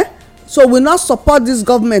 So we not support this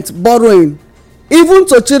government borrowing, even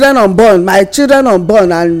to children unborn, my children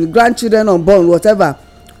unborn and grandchildren unborn, whatever.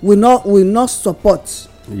 We not support.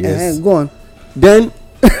 Yes. Go on. Then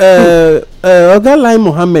Oga Lai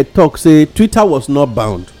Mohammed talk say Twitter was not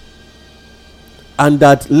bound, and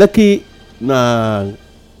that Lekki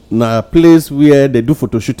na place where they do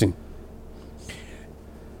photo shooting.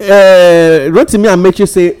 Rotimi Amechi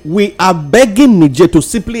say we are begging Niger to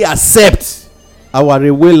simply accept our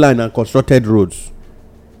railway line and constructed roads.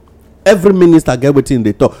 Every minister get wetin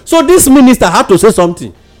they talk. So this minister had to say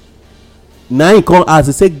something. Now he come as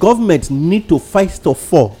he say government need to first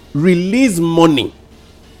of all release money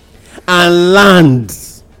and land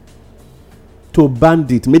to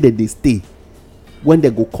bandit, make they stay when they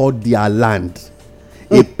go call their land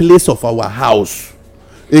a place of our house,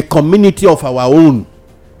 a community of our own,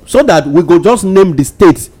 so that we go just name the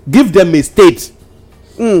state, give them a state.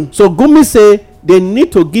 So Gumi say they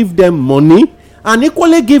need to give them money and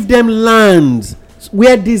equally give them lands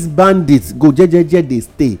where these bandits go jejeje they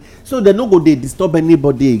stay, so they no go they disturb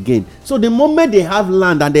anybody again. So the moment they have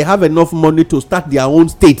land and they have enough money to start their own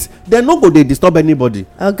state, they no go they disturb anybody.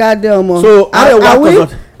 So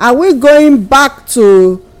are we going back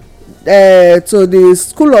to the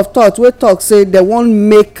school of thought wey talk say they wan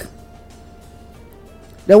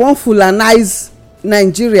fulanize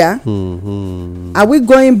Nigeria? Are we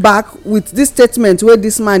going back with this statement wey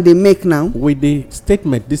this man dey make now? With the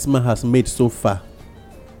statement this man has made so far,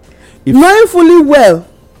 knowing fully well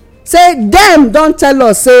say dem don tell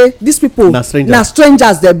us say these people na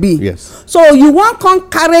strangers they be. Yes. So you wan come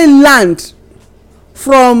carry land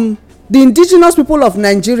from the indigenous people of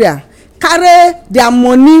Nigeria, carry their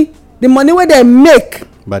money, the money wey they make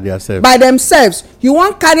by themselves, you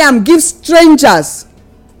wan carry am give strangers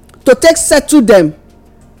to take settle them?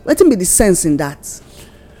 Wetin be the sense in that?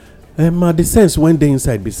 The sense when they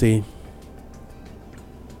inside be saying,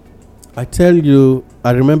 I tell you,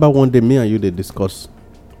 I remember one day me and you they discuss,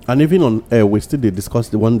 and even on air we still they discuss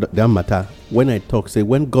that matter. When I talk, say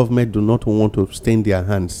when government do not want to stain their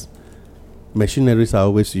hands, machineries are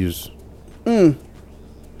always used. You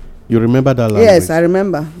remember that language? Yes, I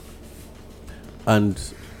remember. And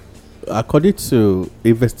according to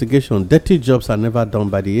investigation, dirty jobs are never done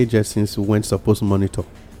by the agencies when supposed to monitor.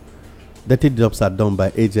 Dirty jobs are done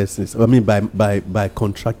by agencies, by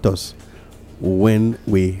contractors when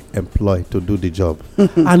we employ to do the job.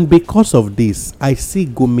 And because of this, I see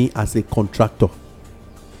Gumi as a contractor.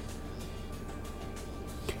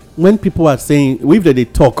 When people are saying, if they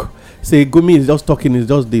talk, say Gumi is just talking, it's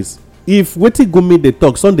just this. If wetin Gumi they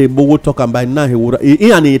talk, Sunday Bowo talk, and by now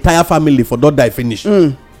he and the entire family for don't die finish.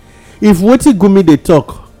 If wetin Gumi they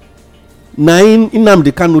talk, na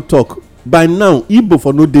Nnamdi Kanu talk, by now Igbo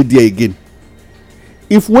for no dey there again.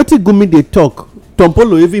 If wetin Gumi they talk,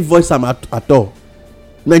 Tompolo even voice am at all.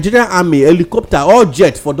 Nigerian army, helicopter, all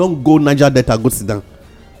jet for don't go Niger Delta go sit down.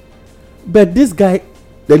 But this guy,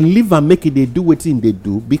 they live and make it, they do wetin they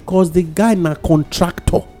do because the guy na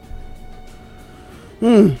contractor.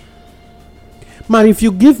 Man, if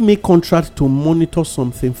you give me contract to monitor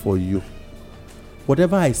something for you,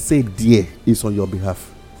 whatever I say there is on your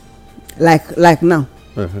behalf. Like now.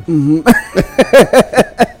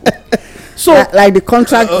 So like the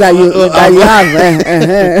contract that you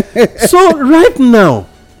have. So right now,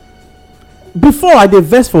 before I dey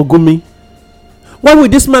vex for Gumi, why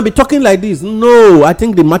would this man be talking like this? No, I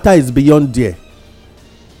think the matter is beyond there.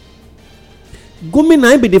 Gumi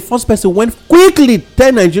na be the first person when quickly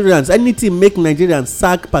tell Nigerians anything make Nigerians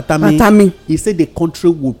sack Patami. He said the country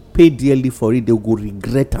will pay dearly for it. They will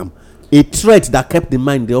regret them. A threat that kept the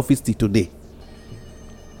man in the office till today.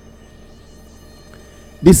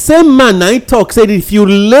 The same man now talk said if you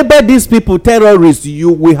label these people terrorists,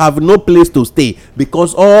 you will have no place to stay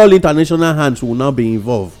because all international hands will now be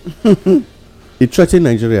involved. It threatened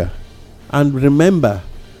Nigeria. And remember,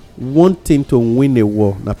 one thing to win a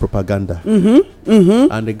war na propaganda.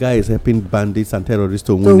 And the guy is helping bandits and terrorists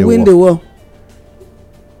to win the war.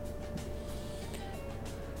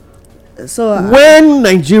 So when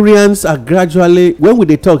Nigerians are gradually, when we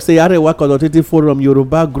they talk, say Arewa Consultative Forum,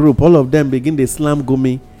 Yoruba group, all of them begin they slam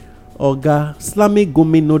Gumi. Oga, slamming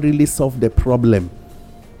Gumi not really solve the problem.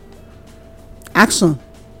 Action.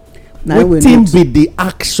 What team be the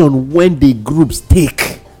action when the groups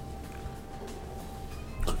take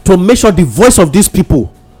to make sure the voice of these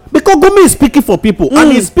people, because Gumi is speaking for people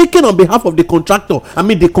and he's speaking on behalf of the contractor.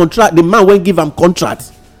 The man when give him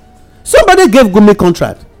contract. Somebody gave Gumi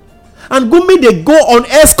contract. And Gumi they go on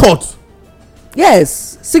escort.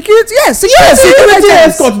 Yes, security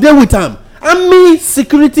escort there with him. Army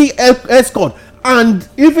security escort and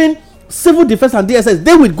even civil defense and DSS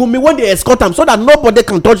they with Gumi when they escort him so that nobody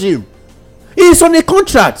can touch him. He is on a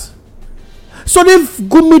contract. So if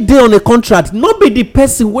Gumi dey on a contract, not be the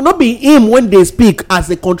person, will not be him when they speak as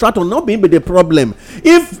a contractor, not be him be the problem.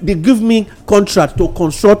 If they give me contract to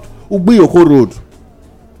construct Ugbiyoko Road,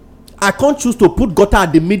 I can't choose to put gutter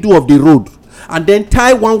at the middle of the road and then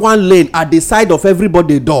tie one lane at the side of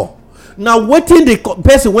everybody door. Now wetin the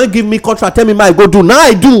person wey give me contract tell me I go do, now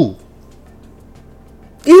I do.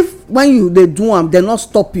 If when you dey do am, dem not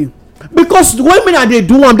stop you. Because when me I dey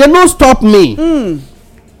do am, dem no stop me.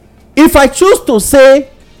 If I choose to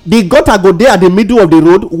say the gutter go dey at the middle of the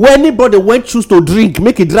road, where anybody wey choose to drink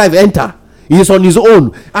make e drive enter, he is on his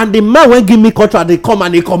own. And the man wey give me contract dey come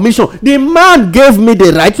and dey commission, the man gave me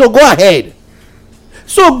the right, so go ahead.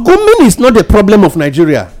 So Gumi is not the problem of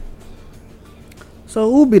Nigeria. So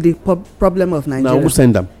who be the problem of Nigeria? Now who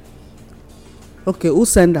send am? Okay, who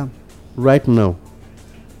send am? Right now,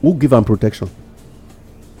 who give am protection?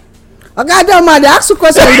 Oga Adoma, they ask you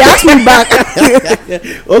question, they ask me back.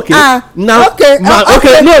 Okay. Now okay,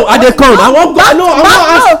 okay, no, I dey come. I wan go. No, I wan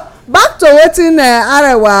ask. Back to wetin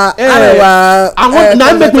Arewa I want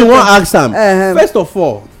now make me wan ask am. First of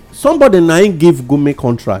all, somebody na him give Gumi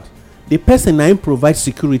contract. The person na him provide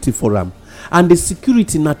security for am, and the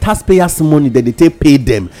security na taxpayers money that they take pay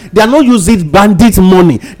them. They are not using bandit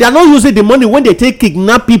money. They are not using the money when they take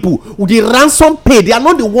kidnap people with the ransom pay. They are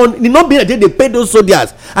not the one. They not be that they pay those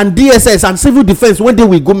soldiers and DSS and civil defense when they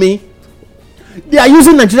will Gumi. They are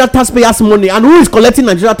using Nigeria taxpayers money, and who is collecting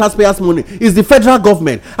Nigeria taxpayers money is the federal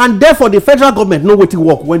government, and therefore the federal government know wetin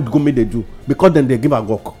work when Gumi they do, because then they give a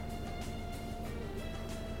work.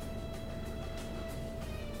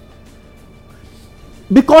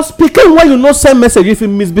 Because pikin when you no send message, if you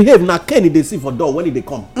misbehave, na Ken dey see for door when e dey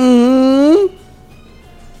come.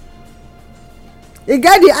 e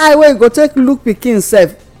get the eye wey you go take look pikin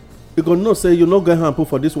sef. You go know say you no get hand put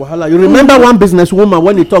for this wahala. You remember one business woman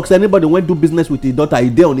when he talk say anybody wey do business with his daughter, he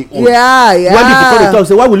dey on the own. Yeah. When people come dey talk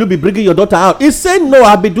say why will you be bringing your daughter out, he say no,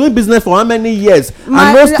 I been doing business for how many years,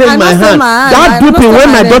 I no stain my hand. That duping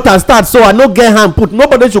when my daughter start, so I no get hand put.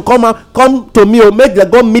 Nobody should come to me or make them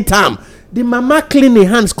go meet am. The mama clean her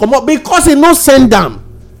hands come up because he no send them.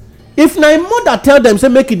 If na im mother tell them say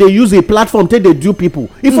make they use a platform take dey do people,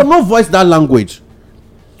 if I no voice that language.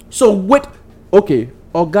 So wait, okay,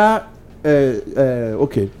 Oga,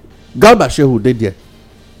 okay, Garba Shehu dey there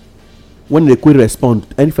when they quick respond.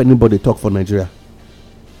 And if anybody talk for Nigeria,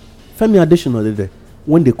 Femi Adesina dey there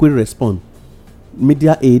when they quick respond.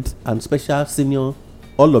 Media aid and special senior,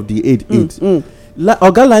 all of the aid.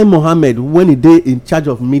 Oga Lai Mohammed when he dey in charge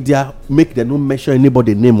of media, make them no mention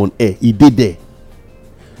anybody name on air. He did there.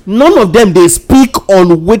 None of them they speak on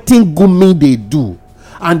wetin Gumi they do,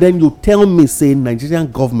 and then you tell me say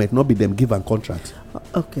Nigerian government not be them give am contract.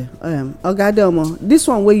 Okay, Oga Adoma, this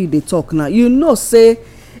one where you dey talk now, you know say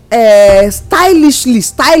stylishly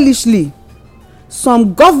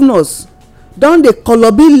some governors don dey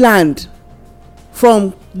kolobi land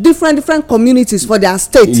from different communities for their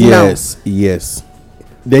state now. Yes.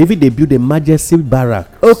 They even they build a emergency barrack.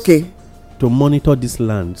 Okay. To monitor these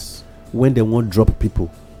lands when they won't drop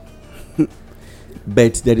people.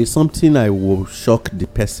 But there is something I will shock the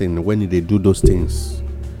person when they do those things.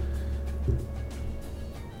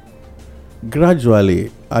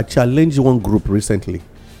 Gradually, I challenged one group recently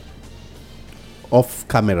off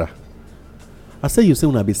camera. I say you say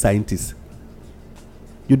wanna be scientists.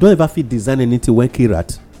 You don't ever fit design anything when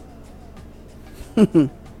Kirat.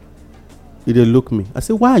 You dey look me. I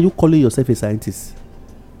say, why are you calling yourself a scientist?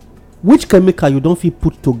 Which chemical you don't fit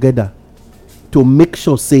put together to make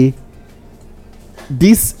sure say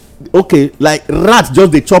this, okay, like rat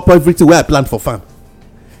just dey chop everything where I plant for farm.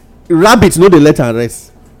 Rabbit no dey let am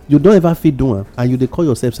rest. You don't ever fit do am, and you dey call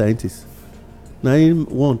yourself scientist. Now him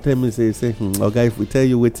one tell me say okay, if we tell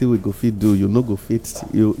you wetin we go fit do, you no go fit,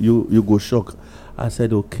 you go shock. I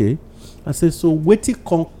said okay. I said so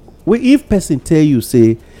wetin if person tell you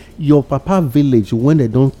say your papa village when they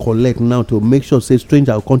don't collect now to make sure say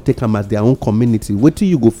stranger will come take them as their own community, wetin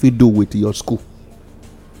you go fit do with your school?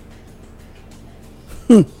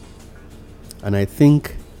 And I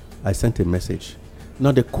think I sent a message.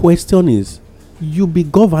 Now the question is, you be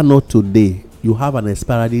governor today, you have an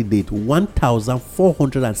expiry date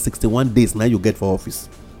 1,461 days now you get for office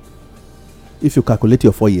if you calculate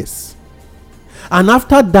your 4 years. And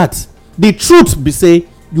after that, the truth be say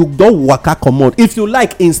you don't waka comot. If you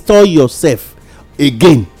like, install yourself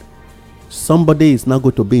again. Somebody is now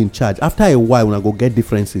going to be in charge. After a while, when I go get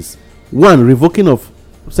differences. One, revoking of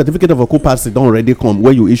certificate of occupancy don't already come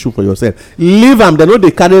where you issue for yourself. Leave them. They know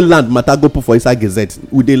they carry land matter go put for inside Gazette.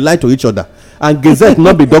 We they lie to each other. And Gazette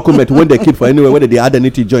not be document when they keep for anywhere whether they add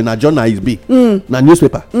anything join. Now journal is be. Now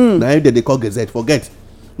newspaper. Now they call Gazette. Forget.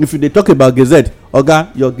 if you dey talk about gazette, oga,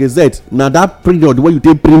 your gazette na that period wey you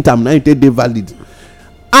take print am na you take dey valid.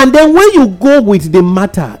 And then when you go with the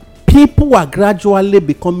matter, people are gradually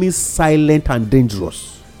becoming silent and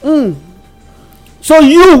dangerous. So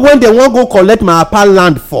you, when they wan go collect my papa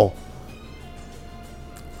land for,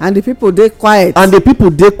 and the people dey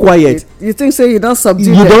quiet, you think say you don subdue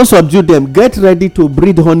them? You don subdue them. Get ready to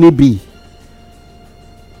breed honeybee.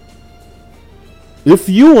 If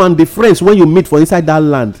you and the friends when you meet for inside that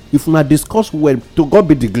land, if una discuss well, to God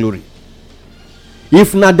be the glory.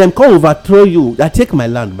 If na them come overthrow you, I take my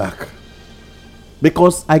land back.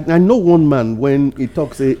 Because I know one man, when he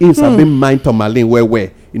talks, say he sabi mind Tomalin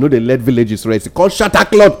where you know they let villages rest. He call shatter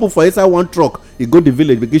cloth, put for inside one truck. He go the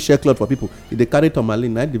village, begin share cloth for people. If they carry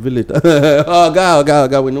Tomalin, na the village.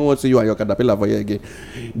 God, we no want to see you and your caterpillar for here again.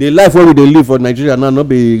 The life where we dey live for Nigeria now, no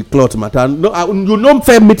be cloth matter. No, you no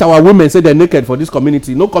fair meet our women say they're naked for this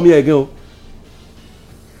community. No come here again.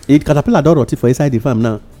 It caterpillar don rot for inside the farm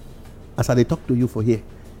now. As I dey talk to you for here,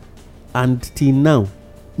 and till now,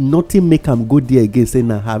 nothing make am go there again say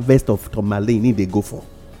na harvest of Tomalin need dey go for.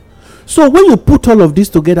 So when you put all of this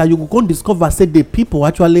together, you go discover say the people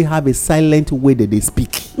actually have a silent way that they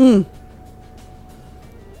speak.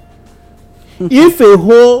 If a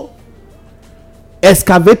whole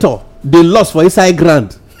excavator dey lost for inside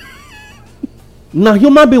ground, na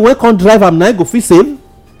human being wey come drive am na go fit save.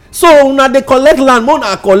 So na dey collect land, more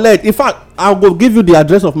na collect. In fact, I go give you the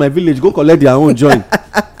address of my village, go collect their own join.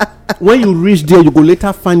 When you reach there, you go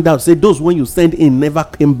later find out say those when you send in never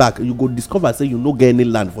came back. You go discover say you no get any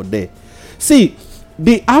land for there. See,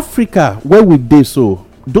 the Africa where we dey, so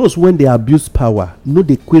those when they abuse power, no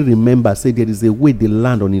dey quick remember say there is a way the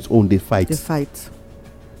land on its own they fight.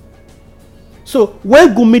 So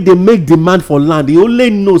when Gumi they make demand for land, he only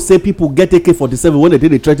know say people get AK-47 when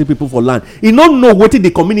they threaten people for land. He don't know what the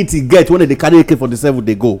community get when they carry AK-47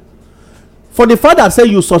 they go. For the fact that say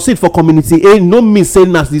you succeed for community A, no mean say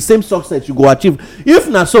na the same success you go achieve. If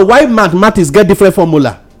na so, why mathematics get different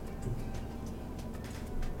formula?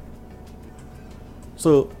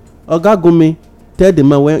 So Oga Gumi tell the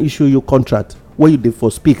man when issue you contract, when you dey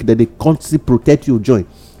for speak, that they constantly protect you join.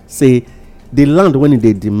 Say the land when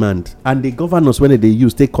they demand and the governors when they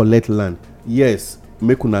use take collect land. Yes,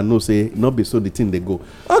 make una know say not be so the thing they go.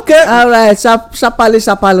 Okay. All right, sharply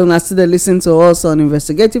una still dey listen to us on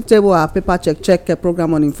Investigative Table, our paper check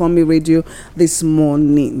program on Informe Radio this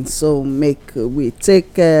morning. So make we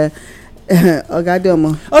take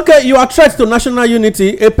Ogadomo. Okay, you are threat to national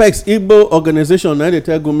unity. Apex Igbo organization now they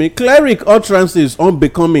tell Gumi. Cleric utterances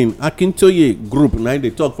unbecoming Akintoye group now they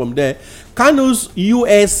talk from there. Kanu's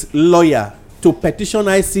U.S. lawyer to petition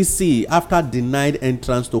ICC after denied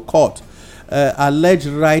entrance to court. Alleged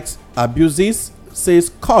rights abuses, says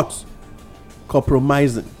court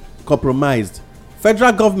compromised.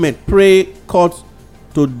 Federal government pray court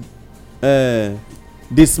to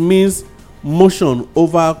dismiss motion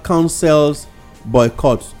over council's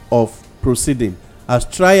boycott of proceeding as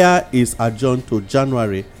trial is adjourned to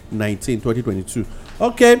January 19, 2022.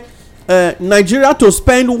 Okay. Nigeria to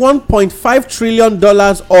spend $1.5 trillion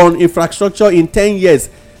on infrastructure in 10 years.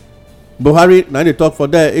 Buhari, now they talk for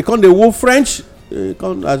there. It can't the woo French.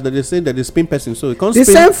 As they say that they spin person, so it can't the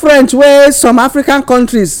same French where some African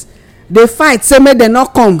countries they fight say make they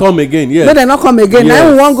not come again. Yes, make they not come again. Yes.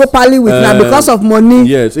 Now we won't go parley with now because of money.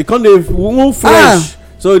 Yes, it can't the woo French.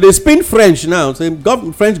 So they spin French now. Say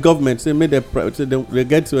French government say make they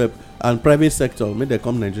get to and private sector make they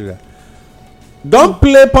come Nigeria. Don't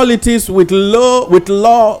play politics with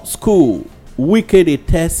law school. Wicked a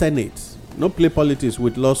test Senate. No play politics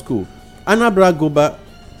with law school. Anambra Goba,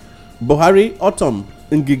 Buhari, Autumn,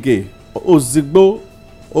 Ngige, Ozigbo,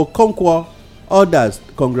 Okonkwo, others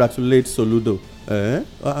congratulate Soludo.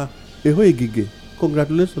 Ngige,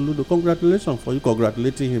 congratulate Soludo. Congratulations for you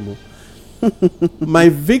congratulating him. My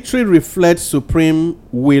victory reflects supreme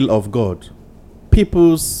will of God.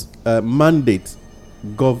 People's mandate,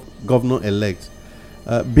 governor-elect.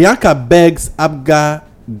 Bianca begs Abga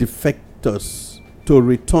defectors to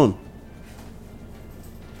return.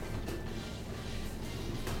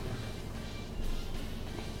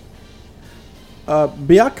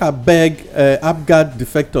 Bianca beg Abga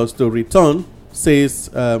defectors to return. Says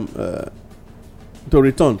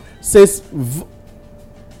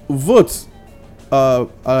vote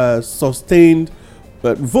sustained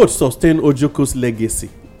Ojuku's legacy.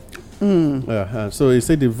 So he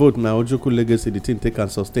said the vote now Ojuku legacy the thing take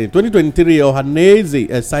and sustain. 2023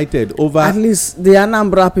 Ohaneze cited over at least the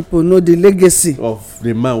Anambra people know the legacy of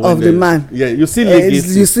the man. Yeah, you see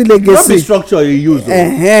legacy. You see legacy. Not the structure he used.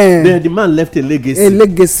 The man left a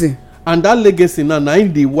legacy. And that legacy now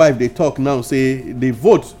in the wife they talk now say the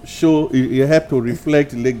vote show it help to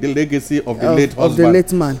reflect the legacy of the late husband. Of the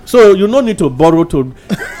late man. So you no need to borrow to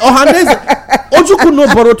Ojukwu no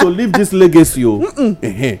borrow to leave this legacy.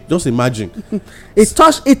 Just imagine. It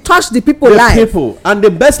touched the people life. The people. And the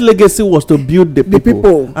best legacy was to build the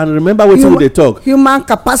people. And remember what they talk. Human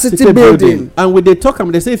capacity building. And when they talk,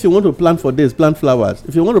 they say if you want to plant for this, plant flowers.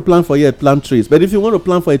 If you want to plant for here, plant trees. But if you want to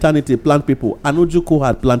plant for eternity, plant people. And Ojukwu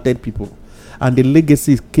had planted people. And the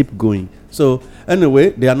legacies keep going. So anyway,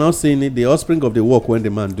 they are now saying it, the offspring of the work when the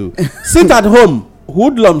man do. Sit at home.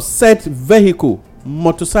 Hoodlums set vehicle,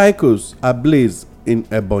 motorcycles ablaze in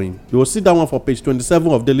Ebonyi. You will see that one for page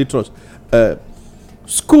 27 of Daily Trust.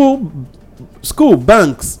 School,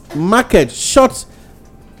 banks, market shut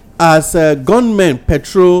as gunmen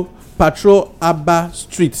patrol Abba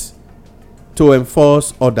streets to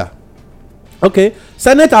enforce order. Okay,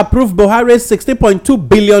 Senate approved Buhari's $60.2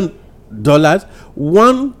 billion,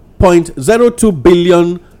 1.02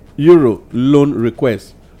 billion euro loan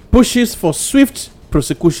request. Pushes for swift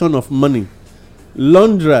prosecution of money.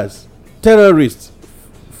 Launderers, terrorists,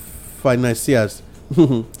 financiers.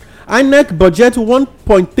 INEC budget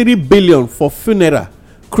 1.3 billion for funeral,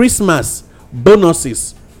 Christmas,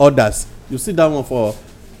 bonuses, orders. You see that one for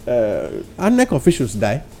INEC officials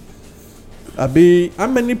die. How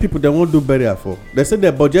many people they won't do burial for? They said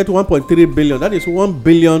their budget 1.3 billion. That is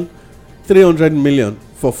 1,300,000,000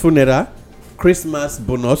 for funeral, Christmas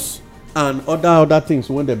bonus, and other things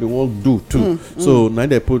when they won't do too. So now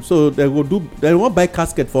they put they won't buy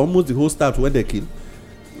casket for almost the whole staff when they kill.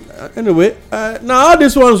 Anyway, now all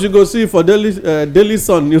these ones you go see for Daily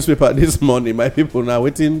Sun newspaper this morning. My people now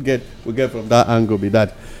we get from that angle be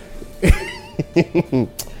that.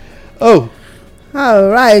 Oh. All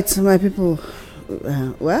right, my people.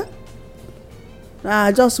 Well,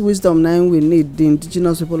 just wisdom now we need, the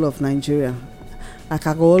indigenous people of Nigeria. Like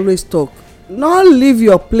I go always talk, not leave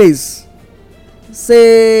your place.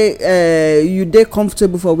 Say you dey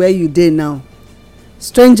comfortable for where you dey now.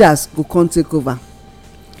 Strangers go come take over.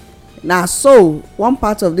 Now, so one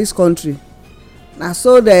part of this country, now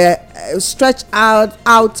so they stretch out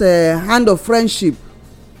hand of friendship,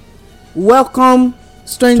 welcome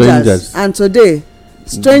strangers. And today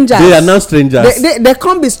strangers, they are now strangers. They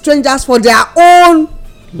can't be strangers for their own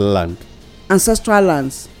land, ancestral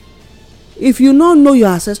lands. If you don't know your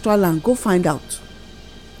ancestral land, go find out.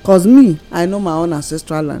 Cause me, I know my own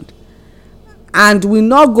ancestral land, and we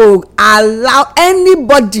not go allow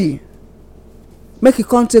anybody make you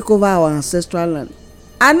come take over our ancestral land.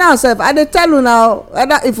 And now sef I dey tell you now,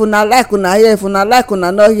 whether if una like una here, if una like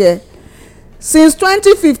una not here, since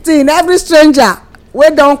 2015 every stranger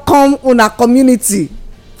wey don come una community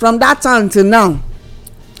from that time till now,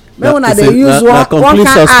 make una dey use one kind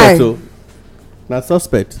eye. Na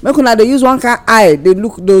suspect. Make una dey use one kind eye dey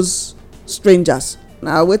look those strangers.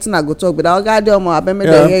 Now wetin I go talk, but I got them abeg make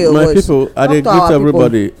dem hear your voice. My people, I dey greet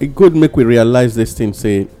everybody. It good make we realize this thing.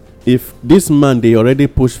 Say if this man they already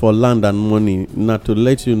push for land and money, not to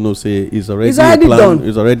let you know, say it's already done.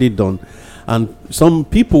 It's already done. And some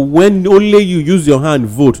people, when only you use your hand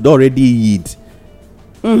vote, they already yield.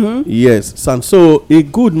 Yes, and so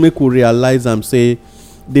it good make we realize and say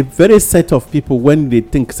the very set of people when they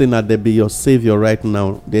think say that they be your savior right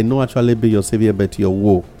now, they no actually be your savior but your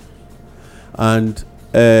woe. And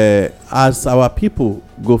as our people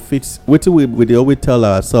go fit, what we they always tell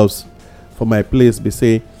ourselves for my place, they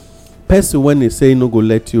say person when they say no go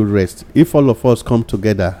let you rest. If all of us come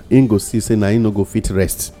together, in go see say na no go fit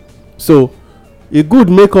rest. So it good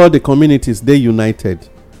make all the communities they united.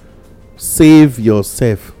 Save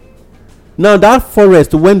yourself. Now that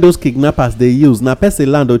forest when those kidnappers they use na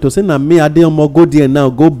person land or to say na me Adeomo go there now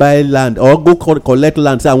go buy land or go collect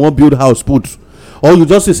land say I want build house put, or you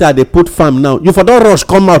just say they put farm now you for don't rush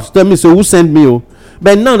come out tell me say who send me oh.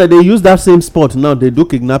 But now that they use that same spot now they do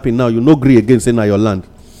kidnapping now you no agree again say na your land.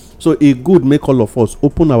 So it good make all of us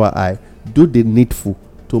open our eye, do the needful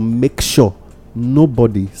to make sure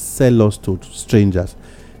nobody sell us to strangers.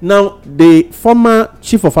 Now the former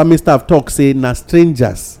chief of army staff talk say na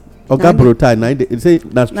strangers Oga Brotai na they say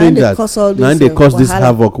na strangers na they cause this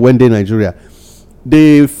havoc when they Nigeria.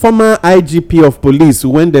 The former IGP of police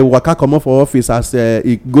when they waka comot for office as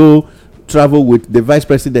he go travel with the vice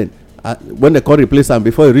president when they call replace am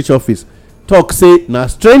before he reach office talk say na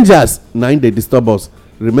strangers na they disturb us.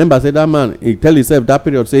 Remember say that man he tell himself that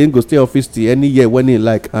period say he go stay office till any year when he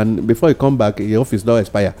like, and before he come back his office don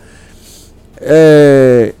expire.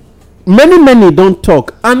 Many don't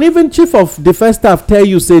talk, and even chief of defense staff tell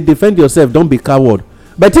you say defend yourself, don't be coward.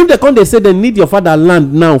 But if they come they say they need your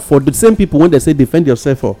fatherland now for the same people when they say defend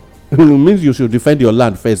yourself for means you should defend your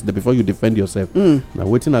land first before you defend yourself. Now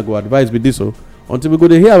wetin I go advise with this until we go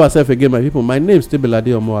to hear ourselves again, my people. My name is Tibelade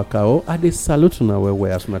Omoakao. I dey salute una well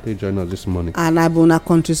as una take join us this morning. And I be una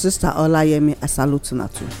country sister Olayemi. I salute una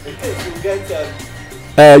too.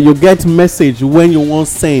 You get message when you want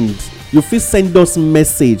send. You fit send us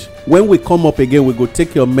message. When we come up again, we go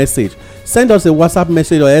take your message. Send us a WhatsApp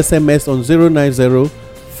message or SMS on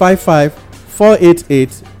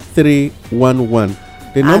 090-55-488-311.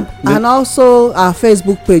 And also our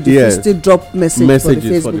Facebook page. You can still drop messages for the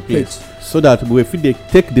Facebook page. So that we fit dey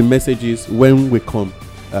take the messages when we come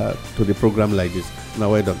to the program like this.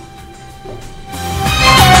 Now well done.